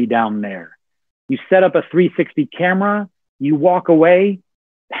reality down there. You set up a 360 camera, you walk away,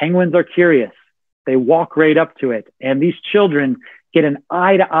 penguins are curious. They walk right up to it. And these children get an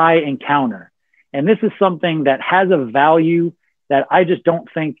eye-to-eye encounter. And this is something that has a value that I just don't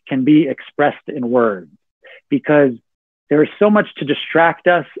think can be expressed in words, because there is so much to distract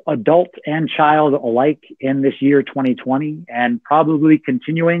us, adult and child alike, in this year 2020, and probably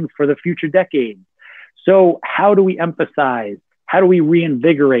continuing for the future decades. So how do we emphasize? How do we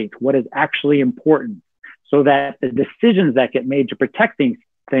reinvigorate what is actually important so that the decisions that get made to protect these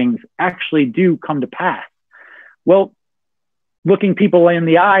things actually do come to pass? Well, looking people in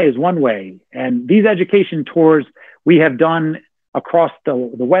the eye is one way. And these education tours we have done across the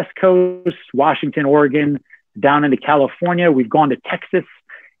West Coast, Washington, Oregon, down into California. We've gone to Texas,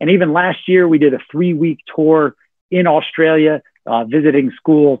 And even last year, we did a 3-week tour in Australia, visiting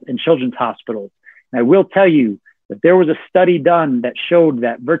schools and children's hospitals. And I will tell you that there was a study done that showed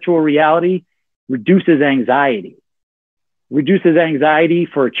that virtual reality reduces anxiety. Reduces anxiety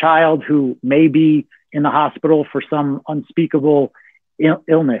for a child who may be in the hospital for some unspeakable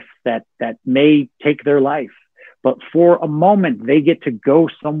illness that may take their life. But for a moment, they get to go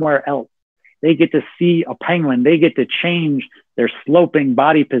somewhere else. They get to see a penguin. They get to change their sloping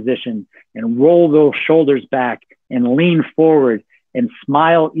body position and roll those shoulders back and lean forward and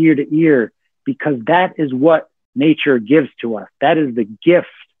smile ear to ear, because that is what nature gives to us. That is the gift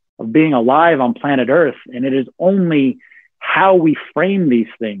of being alive on planet Earth. And it is only how we frame these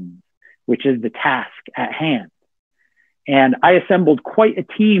things, which is the task at hand. And I assembled quite a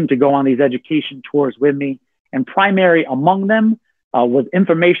team to go on these education tours with me. And primary among them was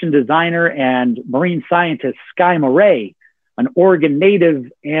information designer and marine scientist Sky Murray, an Oregon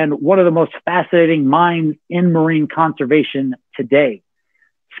native and one of the most fascinating minds in marine conservation today.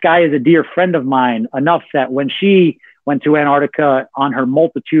 Sky is a dear friend of mine, enough that when she went to Antarctica on her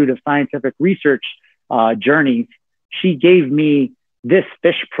multitude of scientific research journeys, she gave me this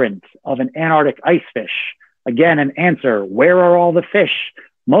fish print of an Antarctic ice fish. Again, an answer: where are all the fish?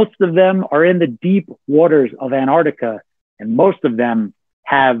 Most of them are in the deep waters of Antarctica, and most of them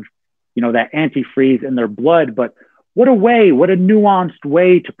have, that antifreeze in their blood. But what a nuanced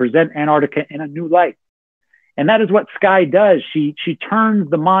way to present Antarctica in a new light. And that is what Sky does. She turns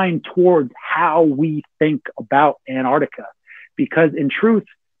the mind towards how we think about Antarctica, because in truth,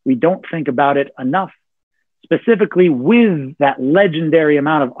 we don't think about it enough. Specifically with that legendary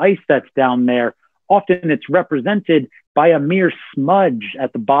amount of ice that's down there, often it's represented by a mere smudge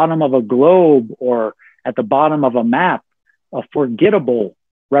at the bottom of a globe or at the bottom of a map, a forgettable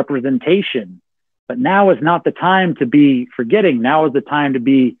representation. But now is not the time to be forgetting. Now is the time to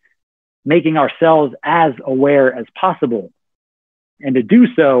be making ourselves as aware as possible. And to do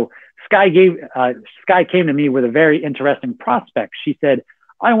so, Sky came to me with a very interesting prospect. She said,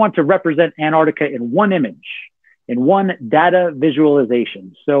 I want to represent Antarctica in one image, in one data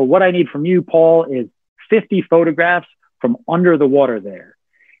visualization. So what I need from you, Paul, is 50 photographs from under the water there.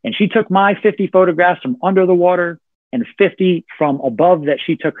 And she took my 50 photographs from under the water and 50 from above that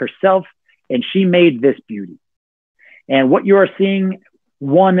she took herself, and she made this beauty. And what you are seeing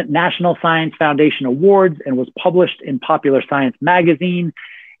won National Science Foundation awards and was published in Popular Science magazine.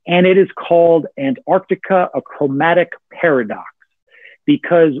 And it is called Antarctica, a Chromatic Paradox,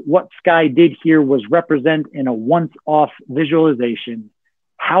 because what Sky did here was represent in a once-off visualization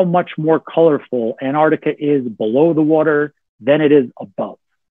how much more colorful Antarctica is below the water than it is above.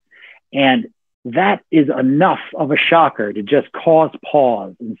 And that is enough of a shocker to just cause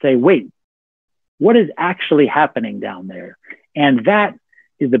pause and say, wait, what is actually happening down there? And that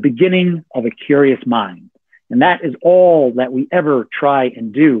is the beginning of a curious mind. And that is all that we ever try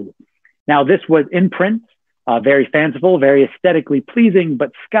and do. Now, this was in print, very fanciful, very aesthetically pleasing,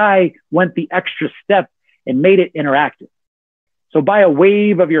 but Sky went the extra step and made it interactive. So by a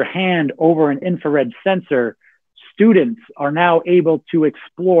wave of your hand over an infrared sensor, students are now able to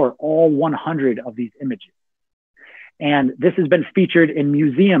explore all 100 of these images. And this has been featured in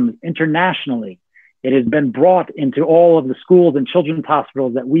museums internationally. It has been brought into all of the schools and children's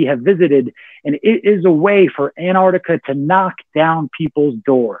hospitals that we have visited. And it is a way for Antarctica to knock down people's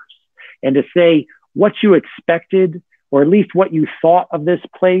doors and to say what you expected, or at least what you thought of this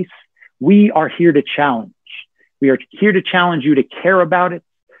place. We are here to challenge. We are here to challenge you to care about it.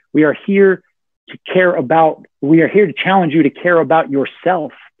 We are here to challenge you to care about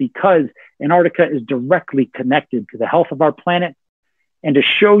yourself, because Antarctica is directly connected to the health of our planet, and to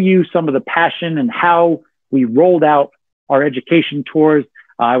show you some of the passion and how we rolled out our education tours.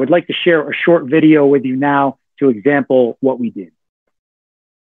 I would like to share a short video with you now to example what we did.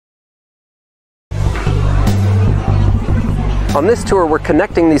 On this tour, we're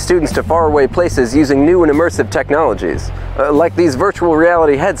connecting these students to faraway places using new and immersive technologies, like these virtual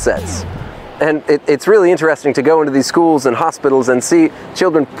reality headsets. And it's really interesting to go into these schools and hospitals and see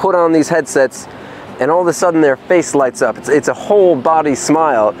children put on these headsets, and all of a sudden their face lights up. It's a whole body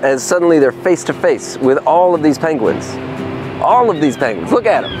smile as suddenly they're face to face with all of these penguins. All of these penguins, look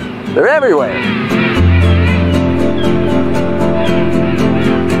at them. They're everywhere.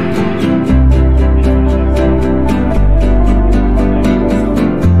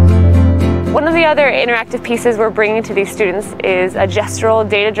 One of the other interactive pieces we're bringing to these students is a gestural,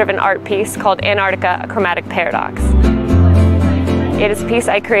 data-driven art piece called Antarctica, a Chromatic Paradox. It is a piece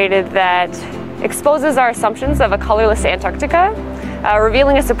I created that exposes our assumptions of a colorless Antarctica,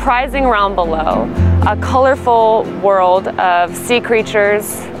 revealing a surprising realm below, a colorful world of sea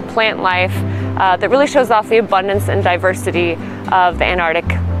creatures, plant life that really shows off the abundance and diversity of the Antarctic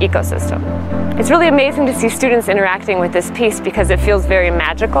ecosystem. It's really amazing to see students interacting with this piece because it feels very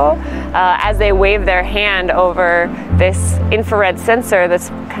magical. As they wave their hand over this infrared sensor that's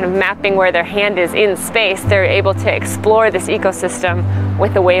kind of mapping where their hand is in space, they're able to explore this ecosystem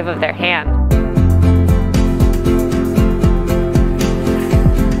with the wave of their hand.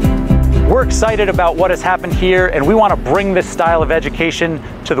 We're excited about what has happened here, and we want to bring this style of education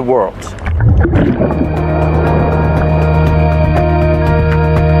to the world.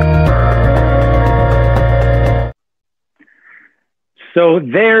 So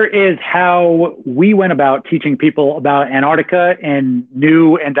there is how we went about teaching people about Antarctica in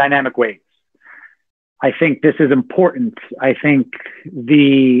new and dynamic ways. I think this is important. I think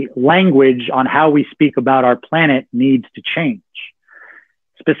the language on how we speak about our planet needs to change,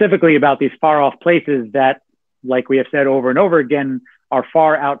 specifically about these far off places that, like we have said over and over again, are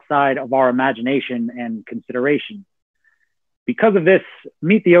far outside of our imagination and consideration. Because of this,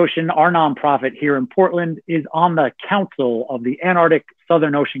 Meet the Ocean, our nonprofit here in Portland, is on the council of the Antarctic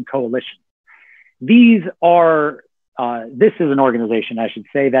Southern Ocean Coalition. This is an organization, I should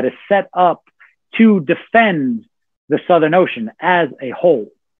say, that is set up to defend the Southern Ocean as a whole.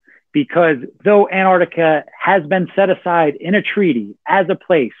 Because though Antarctica has been set aside in a treaty as a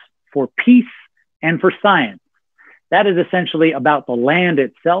place for peace and for science, that is essentially about the land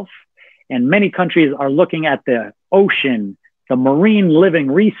itself. And many countries are looking at the ocean, the marine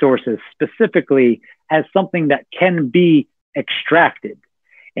living resources specifically, as something that can be extracted.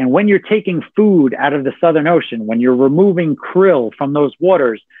 And when you're taking food out of the Southern Ocean, when you're removing krill from those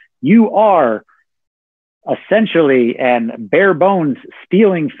waters, you are essentially and bare bones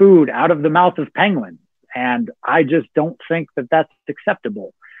stealing food out of the mouth of penguins. And I just don't think that that's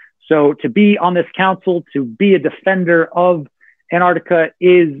acceptable. So to be on this council, to be a defender of Antarctica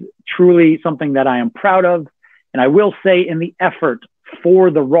is truly something that I am proud of. And I will say, in the effort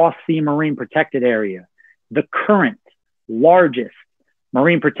for the Ross Sea Marine Protected Area, the current largest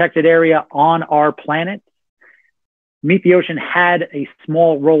marine protected area on our planet, Meet the Ocean had a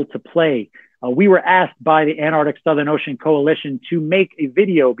small role to play. We were asked by the Antarctic Southern Ocean Coalition to make a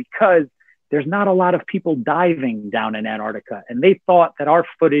video because there's not a lot of people diving down in Antarctica, and they thought that our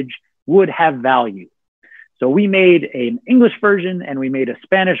footage would have value. So we made an English version and we made a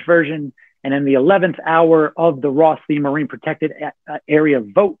Spanish version. And in the 11th hour of the Ross Sea Marine Protected Area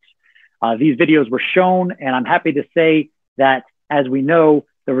vote, these videos were shown. And I'm happy to say that, as we know,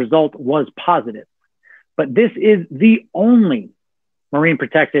 the result was positive. But this is the only marine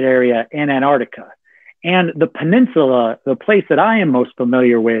protected area in Antarctica. And the peninsula, the place that I am most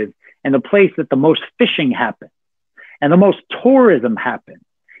familiar with, and the place that the most fishing happens and the most tourism happens,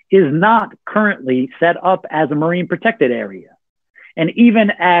 is not currently set up as a marine protected area. And even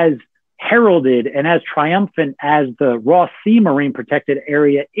as heralded and as triumphant as the Ross Sea Marine Protected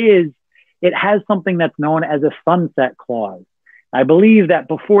Area is, it has something that's known as a sunset clause. I believe that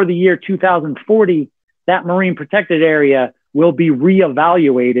before the year 2040, that marine protected area will be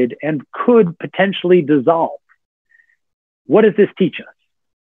reevaluated and could potentially dissolve. What does this teach us?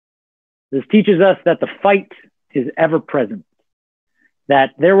 This teaches us that the fight is ever present,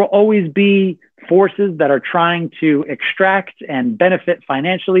 that there will always be forces that are trying to extract and benefit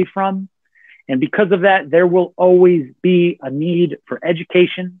financially from. And because of that, there will always be a need for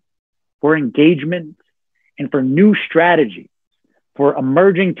education, for engagement, and for new strategies, for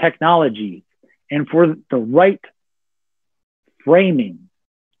emerging technologies, and for the right framing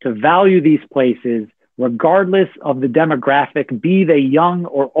to value these places, regardless of the demographic, be they young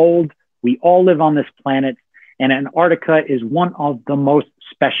or old. We all live on this planet, and Antarctica is one of the most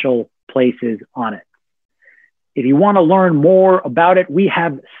special places on it. If you want to learn more about it, we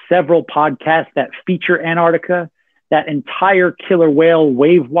have several podcasts that feature Antarctica. That entire killer whale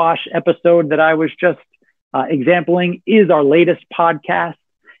wave wash episode that I was just exempling is our latest podcast.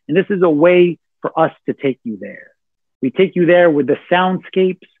 And this is a way for us to take you there. We take you there with the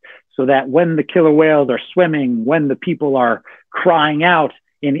soundscapes so that when the killer whales are swimming, when the people are crying out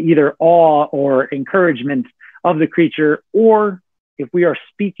in either awe or encouragement of the creature, or if we are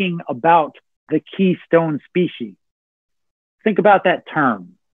speaking about the keystone species. Think about that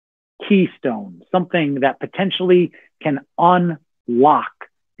term, keystone, something that potentially can unlock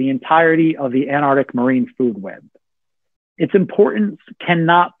the entirety of the Antarctic marine food web. Its importance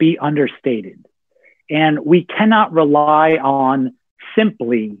cannot be understated, and we cannot rely on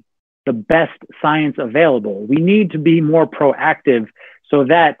simply the best science available. We need to be more proactive so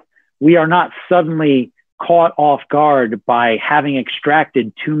that we are not suddenly caught off guard by having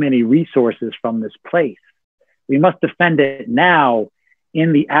extracted too many resources from this place. We must defend it now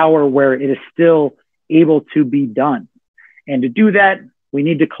in the hour where it is still able to be done. And to do that, we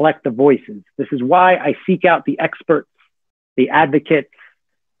need to collect the voices. This is why I seek out the experts, the advocates,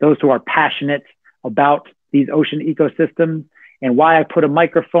 those who are passionate about these ocean ecosystems, and why I put a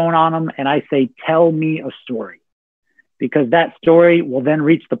microphone on them and I say, tell me a story. Because that story will then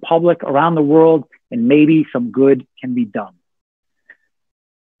reach the public around the world and maybe some good can be done.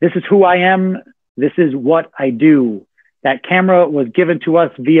 This is who I am. This is what I do. That camera was given to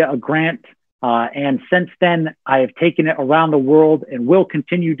us via a grant. And since then, I have taken it around the world and will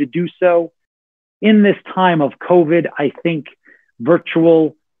continue to do so. In this time of COVID, I think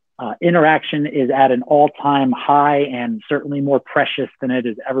virtual interaction is at an all-time high and certainly more precious than it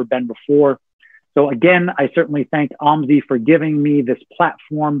has ever been before. So again, I certainly thank OMSI for giving me this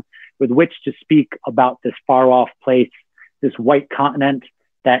platform with which to speak about this far-off place, this white continent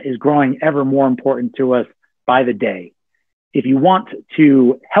that is growing ever more important to us by the day. If you want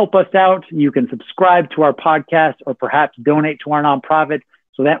to help us out, you can subscribe to our podcast or perhaps donate to our nonprofit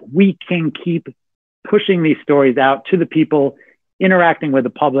so that we can keep pushing these stories out to the people, interacting with the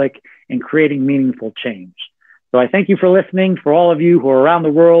public, and creating meaningful change. So I thank you for listening, for all of you who are around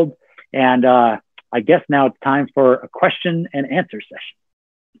the world. And I guess now it's time for a question and answer session.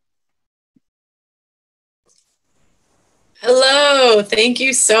 Hello, thank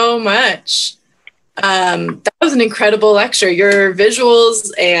you so much. That was an incredible lecture. Your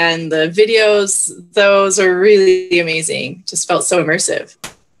visuals and the videos, those are really amazing. Just felt so immersive.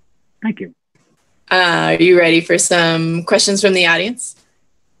 Thank you. Are you ready for some questions from the audience?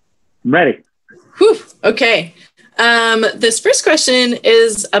 I'm ready. Whew, okay. This first question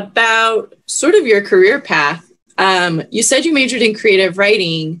is about sort of your career path. You said you majored in creative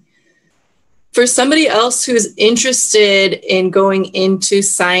writing. For somebody else who's interested in going into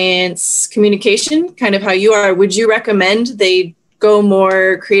science communication, kind of how you are, would you recommend they go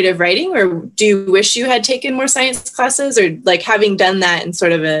more creative writing, or do you wish you had taken more science classes, or like having done that in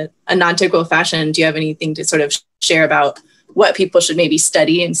sort of a non-typical fashion, do you have anything to sort of share about what people should maybe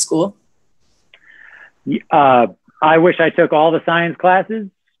study in school? I wish I took all the science classes.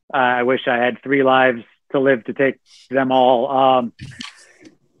 I wish I had 3 lives to live to take them all.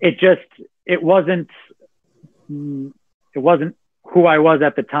 It wasn't who I was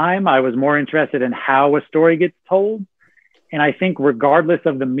at the time. I was more interested in how a story gets told. And I think regardless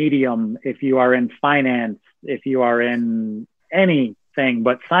of the medium, if you are in finance, if you are in anything,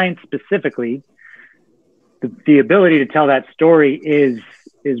 but science specifically, the ability to tell that story is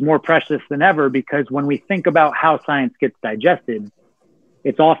more precious than ever, because when we think about how science gets digested,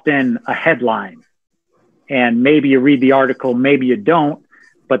 it's often a headline. And maybe you read the article, maybe you don't,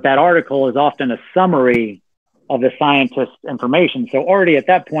 but that article is often a summary of the scientist's information. So already at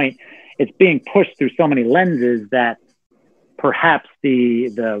that point, it's being pushed through so many lenses that perhaps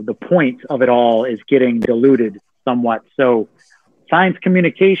the point of it all is getting diluted somewhat. So science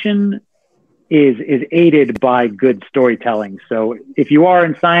communication is aided by good storytelling. So if you are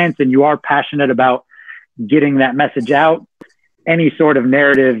in science and you are passionate about getting that message out, any sort of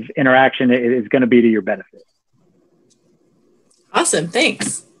narrative interaction is going to be to your benefit. Awesome,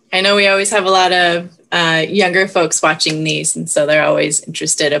 thanks. I know we always have a lot of younger folks watching these, and so they're always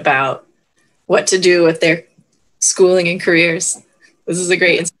interested about what to do with their schooling and careers. This is a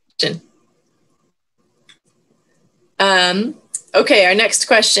great inspiration. Okay, our next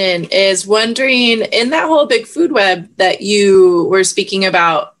question is wondering, in that whole big food web that you were speaking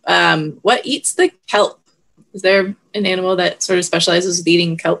about, what eats the kelp? Is there an animal that sort of specializes with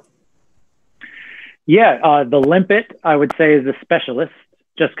eating kelp? Yeah, the limpet, I would say, is a specialist,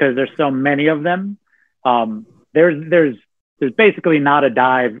 just because there's so many of them. There's basically not a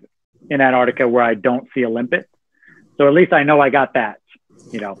dive in Antarctica where I don't see a limpet. So at least I know I got that,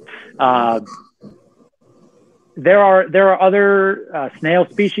 There are other snail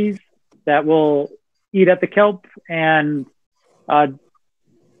species that will eat at the kelp, and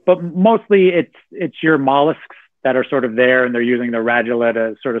but mostly it's your mollusks that are sort of there, and they're using the radula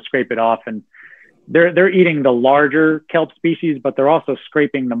to sort of scrape it off, and they're eating the larger kelp species, but they're also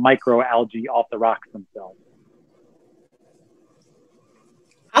scraping the microalgae off the rocks themselves.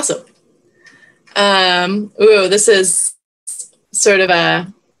 Awesome. This is sort of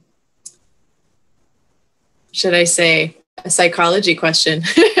a, should I say, a psychology question.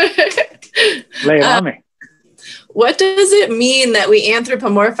 Lay it on me. What does it mean that we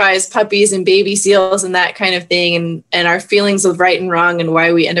anthropomorphize puppies and baby seals and that kind of thing, and our feelings of right and wrong, and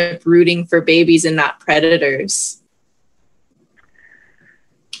why we end up rooting for babies and not predators?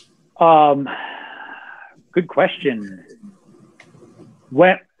 Good question.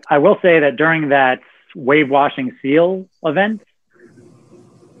 I will say that during that wave washing seal event,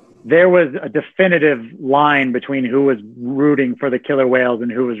 there was a definitive line between who was rooting for the killer whales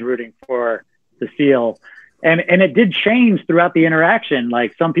and who was rooting for the seal. And it did change throughout the interaction.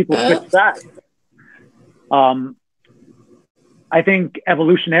 Like some people switched sides. I think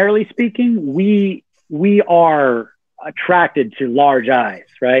evolutionarily speaking, we are attracted to large eyes,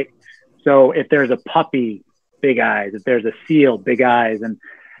 right? So if there's a puppy, big eyes. If there's a seal, big eyes. And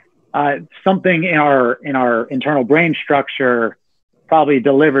something in our internal brain structure probably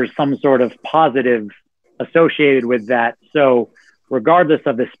delivers some sort of positive associated with that. So regardless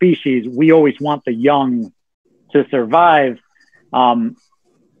of the species, we always want the young to survive,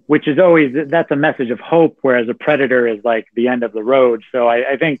 which is always, that's a message of hope, whereas a predator is like the end of the road. So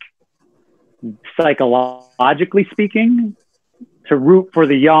I think psychologically speaking, to root for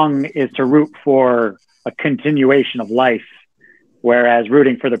the young is to root for a continuation of life, whereas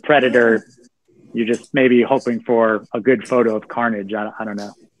rooting for the predator, you're just maybe hoping for a good photo of carnage. I don't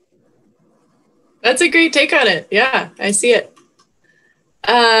know. That's a great take on it. Yeah, I see it.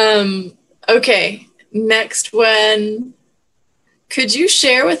 Okay, next one. Could you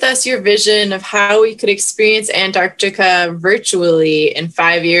share with us your vision of how we could experience Antarctica virtually in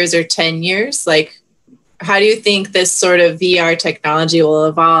 5 years or 10 years? Like, how do you think this sort of VR technology will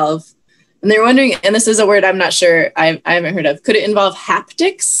evolve? And they're wondering, and this is a word I'm not sure, I haven't heard of. Could it involve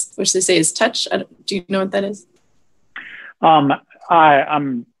haptics, which they say is touch? Do you know what that is?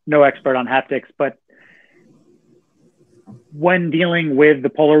 I'm no expert on haptics, but when dealing with the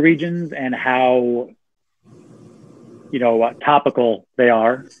polar regions and how, topical they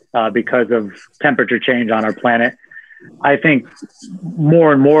are because of temperature change on our planet, I think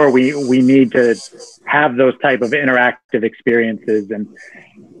more and more we need to have those type of interactive experiences. And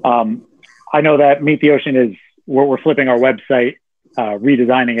I know that Meet the Ocean is, we're flipping our website,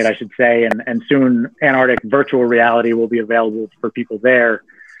 redesigning it, I should say, and soon Antarctic virtual reality will be available for people there.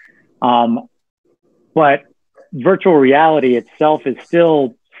 But virtual reality itself is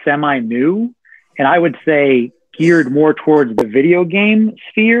still semi-new, and I would say geared more towards the video game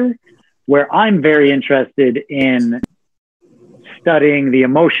sphere, where I'm very interested in studying the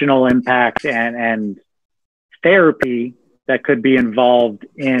emotional impact and therapy that could be involved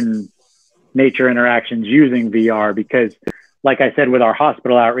in nature interactions using VR, because like I said, with our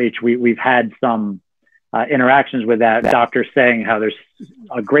hospital outreach, we've had some interactions with that, doctors saying how there's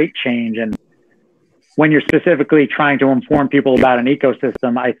a great change. And when you're specifically trying to inform people about an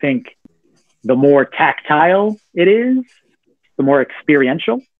ecosystem, I think the more tactile it is, the more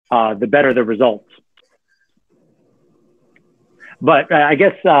experiential, the better the results. But I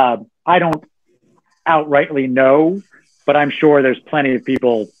guess I don't outrightly know, but I'm sure there's plenty of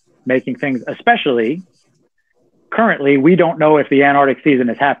people making things, especially currently, we don't know if the Antarctic season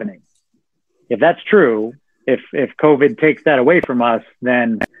is happening. If that's true, if COVID takes that away from us,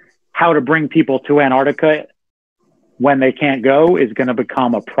 then how to bring people to Antarctica when they can't go is going to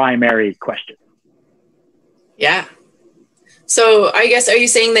become a primary question. Yeah. So I guess, are you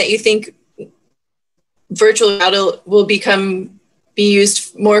saying that you think virtual reality will be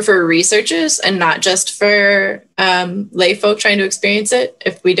used more for researchers and not just for lay folk trying to experience it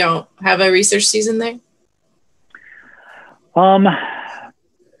if we don't have a research season there?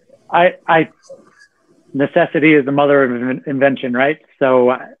 Necessity is the mother of invention, right?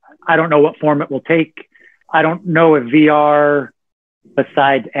 So I don't know what form it will take. I don't know if VR,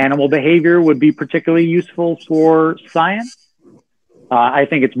 besides animal behavior, would be particularly useful for science. I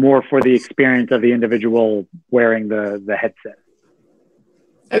think it's more for the experience of the individual wearing the headset.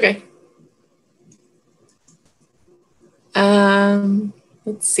 Okay.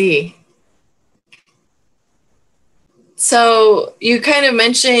 Let's see. So you kind of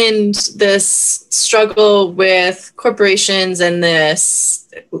mentioned this struggle with corporations and this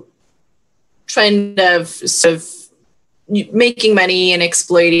trend of sort of making money and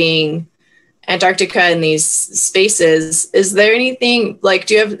exploiting Antarctica in these spaces. Is there anything, like,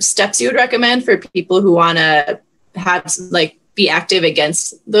 do you have steps you would recommend for people who want to have, like, be active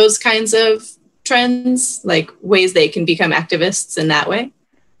against those kinds of trends, like ways they can become activists in that way?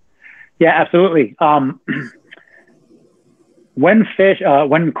 Yeah, absolutely. When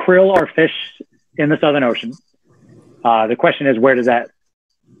krill are fished in the Southern Ocean, the question is, where does that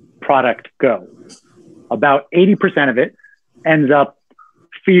product go? About 80% of it ends up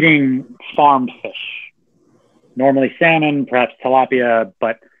feeding farmed fish, normally salmon, perhaps tilapia,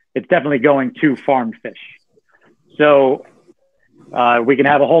 but it's definitely going to farmed fish. So we can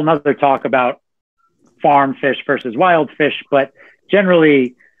have a whole nother talk about farm fish versus wild fish, but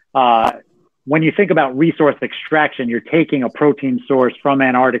generally, when you think about resource extraction, you're taking a protein source from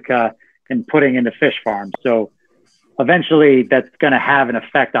Antarctica and putting into fish farms. So eventually that's going to have an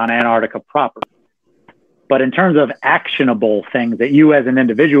effect on Antarctica proper. But in terms of actionable things that you as an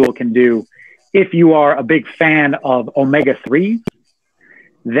individual can do, if you are a big fan of omega-3s,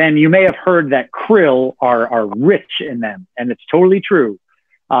 then you may have heard that krill are rich in them, and it's totally true.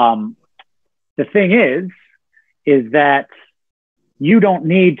 The thing is that you don't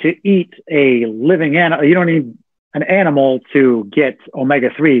need to eat a living animal. You don't need an animal to get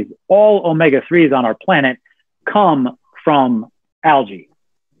omega-3s. All omega-3s on our planet come from algae.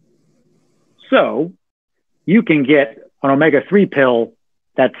 So you can get an omega-3 pill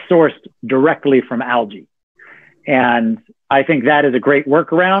that's sourced directly from algae. And I think that is a great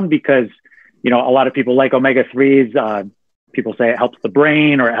workaround because, a lot of people like omega-3s. People say it helps the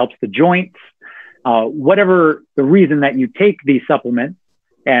brain or it helps the joints. Whatever the reason that you take these supplements,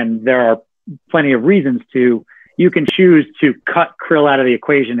 and there are plenty of reasons to, you can choose to cut krill out of the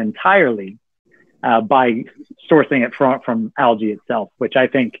equation entirely by sourcing it from algae itself, which I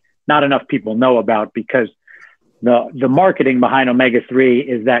think not enough people know about, because the marketing behind omega-3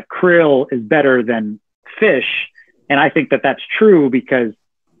 is that krill is better than fish. And I think that that's true because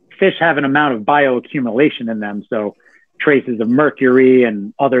fish have an amount of bioaccumulation in them. So traces of mercury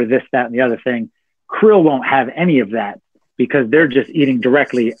and other this, that, and the other thing. Krill won't have any of that because they're just eating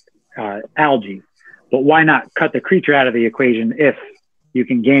directly algae. But why not cut the creature out of the equation if you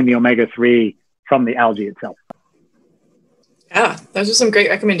can gain the omega-3 from the algae itself? Yeah, those are some great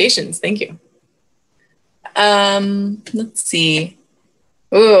recommendations. Thank you. Let's see.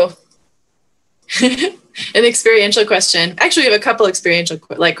 Ooh. An experiential question. Actually, we have a couple experiential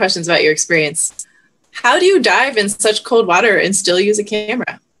questions about your experience. How do you dive in such cold water and still use a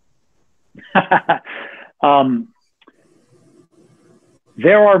camera?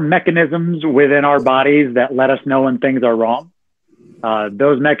 There are mechanisms within our bodies that let us know when things are wrong.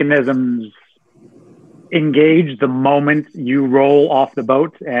 Those mechanisms engage the moment you roll off the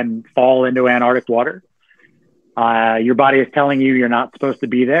boat and fall into Antarctic water. Your body is telling you you're not supposed to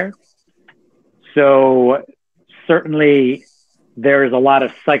be there. So certainly there's a lot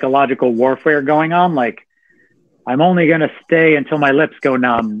of psychological warfare going on. Like, I'm only going to stay until my lips go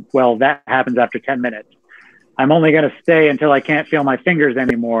numb. Well, that happens after 10 minutes. I'm only going to stay until I can't feel my fingers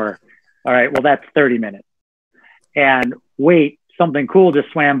anymore. All right, well, that's 30 minutes. And wait, something cool just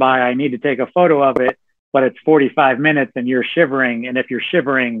swam by. I need to take a photo of it, but it's 45 minutes and you're shivering. And if you're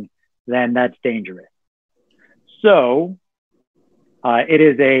shivering, then that's dangerous. So it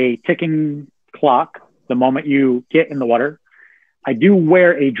is a ticking clock the moment you get in the water. I do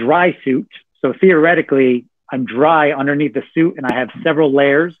wear a dry suit. So theoretically, I'm dry underneath the suit, and I have several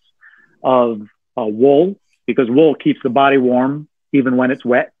layers of wool, because wool keeps the body warm even when it's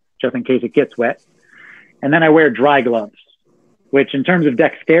wet, just in case it gets wet. And then I wear dry gloves, which in terms of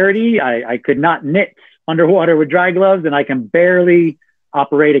dexterity, I could not knit underwater with dry gloves, and I can barely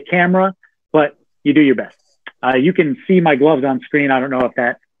operate a camera, but you do your best. You can see my gloves on screen. I don't know if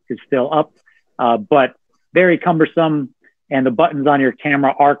that is still up, but very cumbersome, and the buttons on your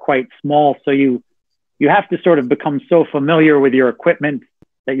camera are quite small. So you have to sort of become so familiar with your equipment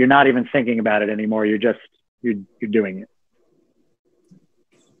that you're not even thinking about it anymore. You're doing it.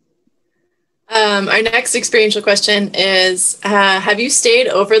 Our next experiential question is, have you stayed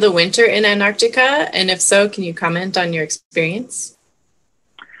over the winter in Antarctica? And if so, can you comment on your experience?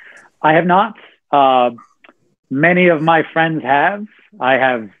 I have not. Many of my friends have. I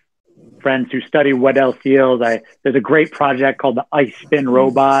have friends who study Weddell seals. There's a great project called the Ice Spin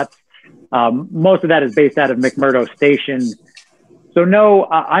Robots. Most of that is based out of McMurdo Station. So no,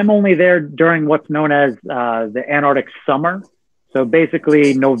 I'm only there during what's known as the Antarctic summer. So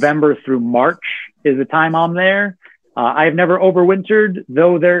basically November through March is the time I'm there. I've never overwintered,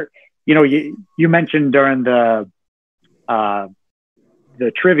 though you mentioned during the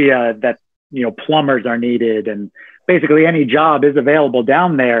trivia that, plumbers are needed, and basically any job is available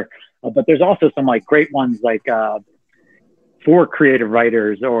down there. But there's also some great ones for creative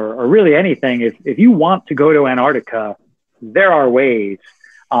writers or really anything. If you want to go to Antarctica, there are ways.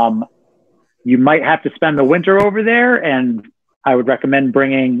 You might have to spend the winter over there, and I would recommend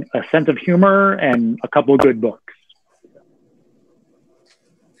bringing a sense of humor and a couple of good books.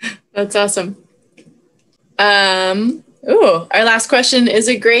 That's awesome. Our last question is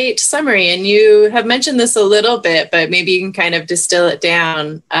a great summary, and you have mentioned this a little bit, but maybe you can kind of distill it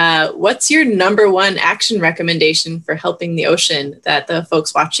down. What's your number one action recommendation for helping the ocean that the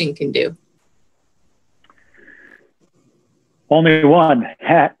folks watching can do? Only one.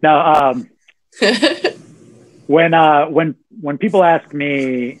 No. When people ask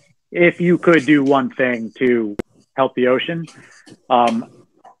me if you could do one thing to help the ocean,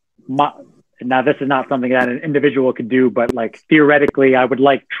 now this is not something that an individual could do, but like theoretically, I would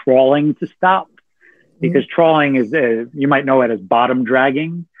like trawling to stop, because trawling is, you might know it as bottom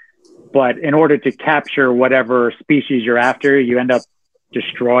dragging, but in order to capture whatever species you're after, you end up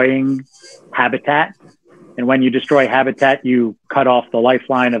destroying habitat. And when you destroy habitat, you cut off the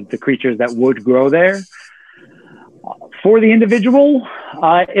lifeline of the creatures that would grow there. For the individual,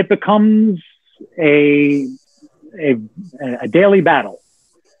 it becomes a daily battle.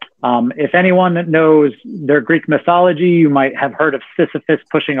 If anyone that knows their Greek mythology, you might have heard of Sisyphus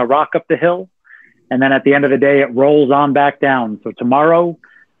pushing a rock up the hill. And then at the end of the day, it rolls on back down. So tomorrow,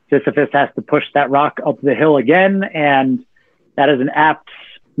 Sisyphus has to push that rock up the hill again. And that is an apt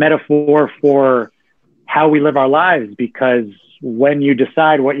metaphor for how we live our lives, because when you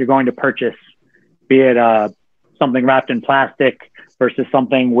decide what you're going to purchase, be it something wrapped in plastic versus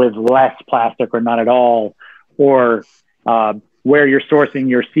something with less plastic or not at all, or where you're sourcing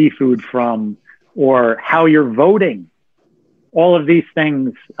your seafood from, or how you're voting, all of these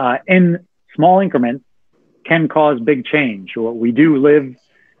things in small increments can cause big change. We do live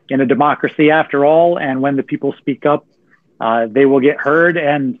in a democracy after all, and when the people speak up, they will get heard.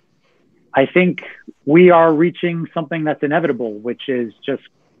 And I think we are reaching something that's inevitable, which is just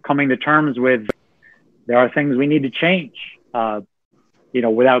coming to terms with there are things we need to change.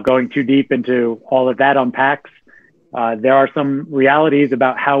 Without going too deep into all of that unpacks, there are some realities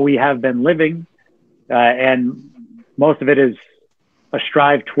about how we have been living, and most of it is a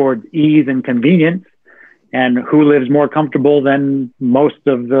strive towards ease and convenience, and who lives more comfortable than most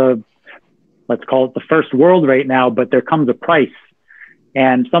of the, let's call it the first world right now, but there comes a price.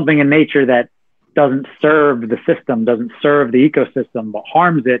 And something in nature that doesn't serve the system, doesn't serve the ecosystem, but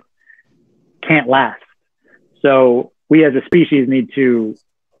harms it, can't last. So we as a species need to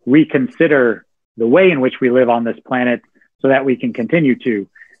reconsider the way in which we live on this planet so that we can continue to.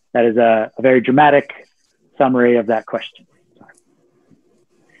 That is a very dramatic summary of that question. Sorry.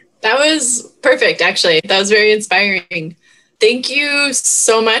 That was perfect, actually. That was very inspiring. Thank you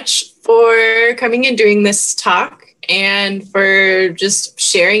so much for coming and doing this talk, and for just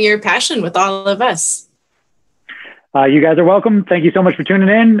sharing your passion with all of us. You guys are welcome. Thank you so much for tuning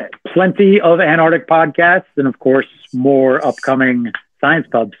in. Plenty of Antarctic podcasts, and of course, more upcoming science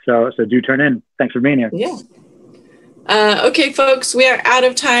pubs. So do turn in. Thanks for being here. Yeah. Okay, folks, we are out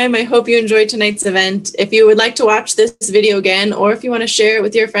of time. I hope you enjoyed tonight's event. If you would like to watch this video again, or if you want to share it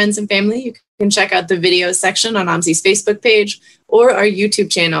with your friends and family, you can check out the video section on OMSI's Facebook page or our YouTube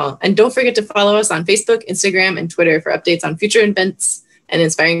channel. And don't forget to follow us on Facebook, Instagram, and Twitter for updates on future events and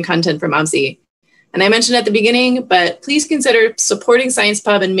inspiring content from OMSI. And I mentioned at the beginning, but please consider supporting Science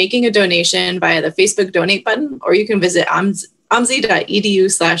Pub and making a donation via the Facebook donate button, or you can visit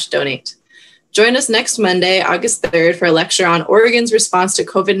omsi.edu/donate. Join us next Monday, August 3rd, for a lecture on Oregon's response to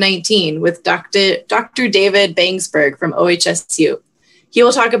COVID-19 with Dr. David Bangsberg from OHSU. He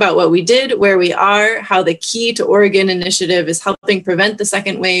will talk about what we did, where we are, how the Key to Oregon initiative is helping prevent the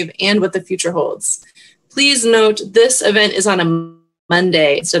second wave, and what the future holds. Please note, this event is on a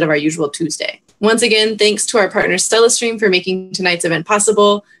Monday instead of our usual Tuesday. Once again, thanks to our partner StellaStream for making tonight's event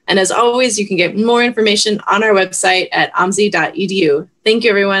possible. And as always, you can get more information on our website at omsi.edu. Thank you,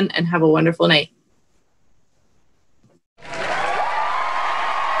 everyone, and have a wonderful night.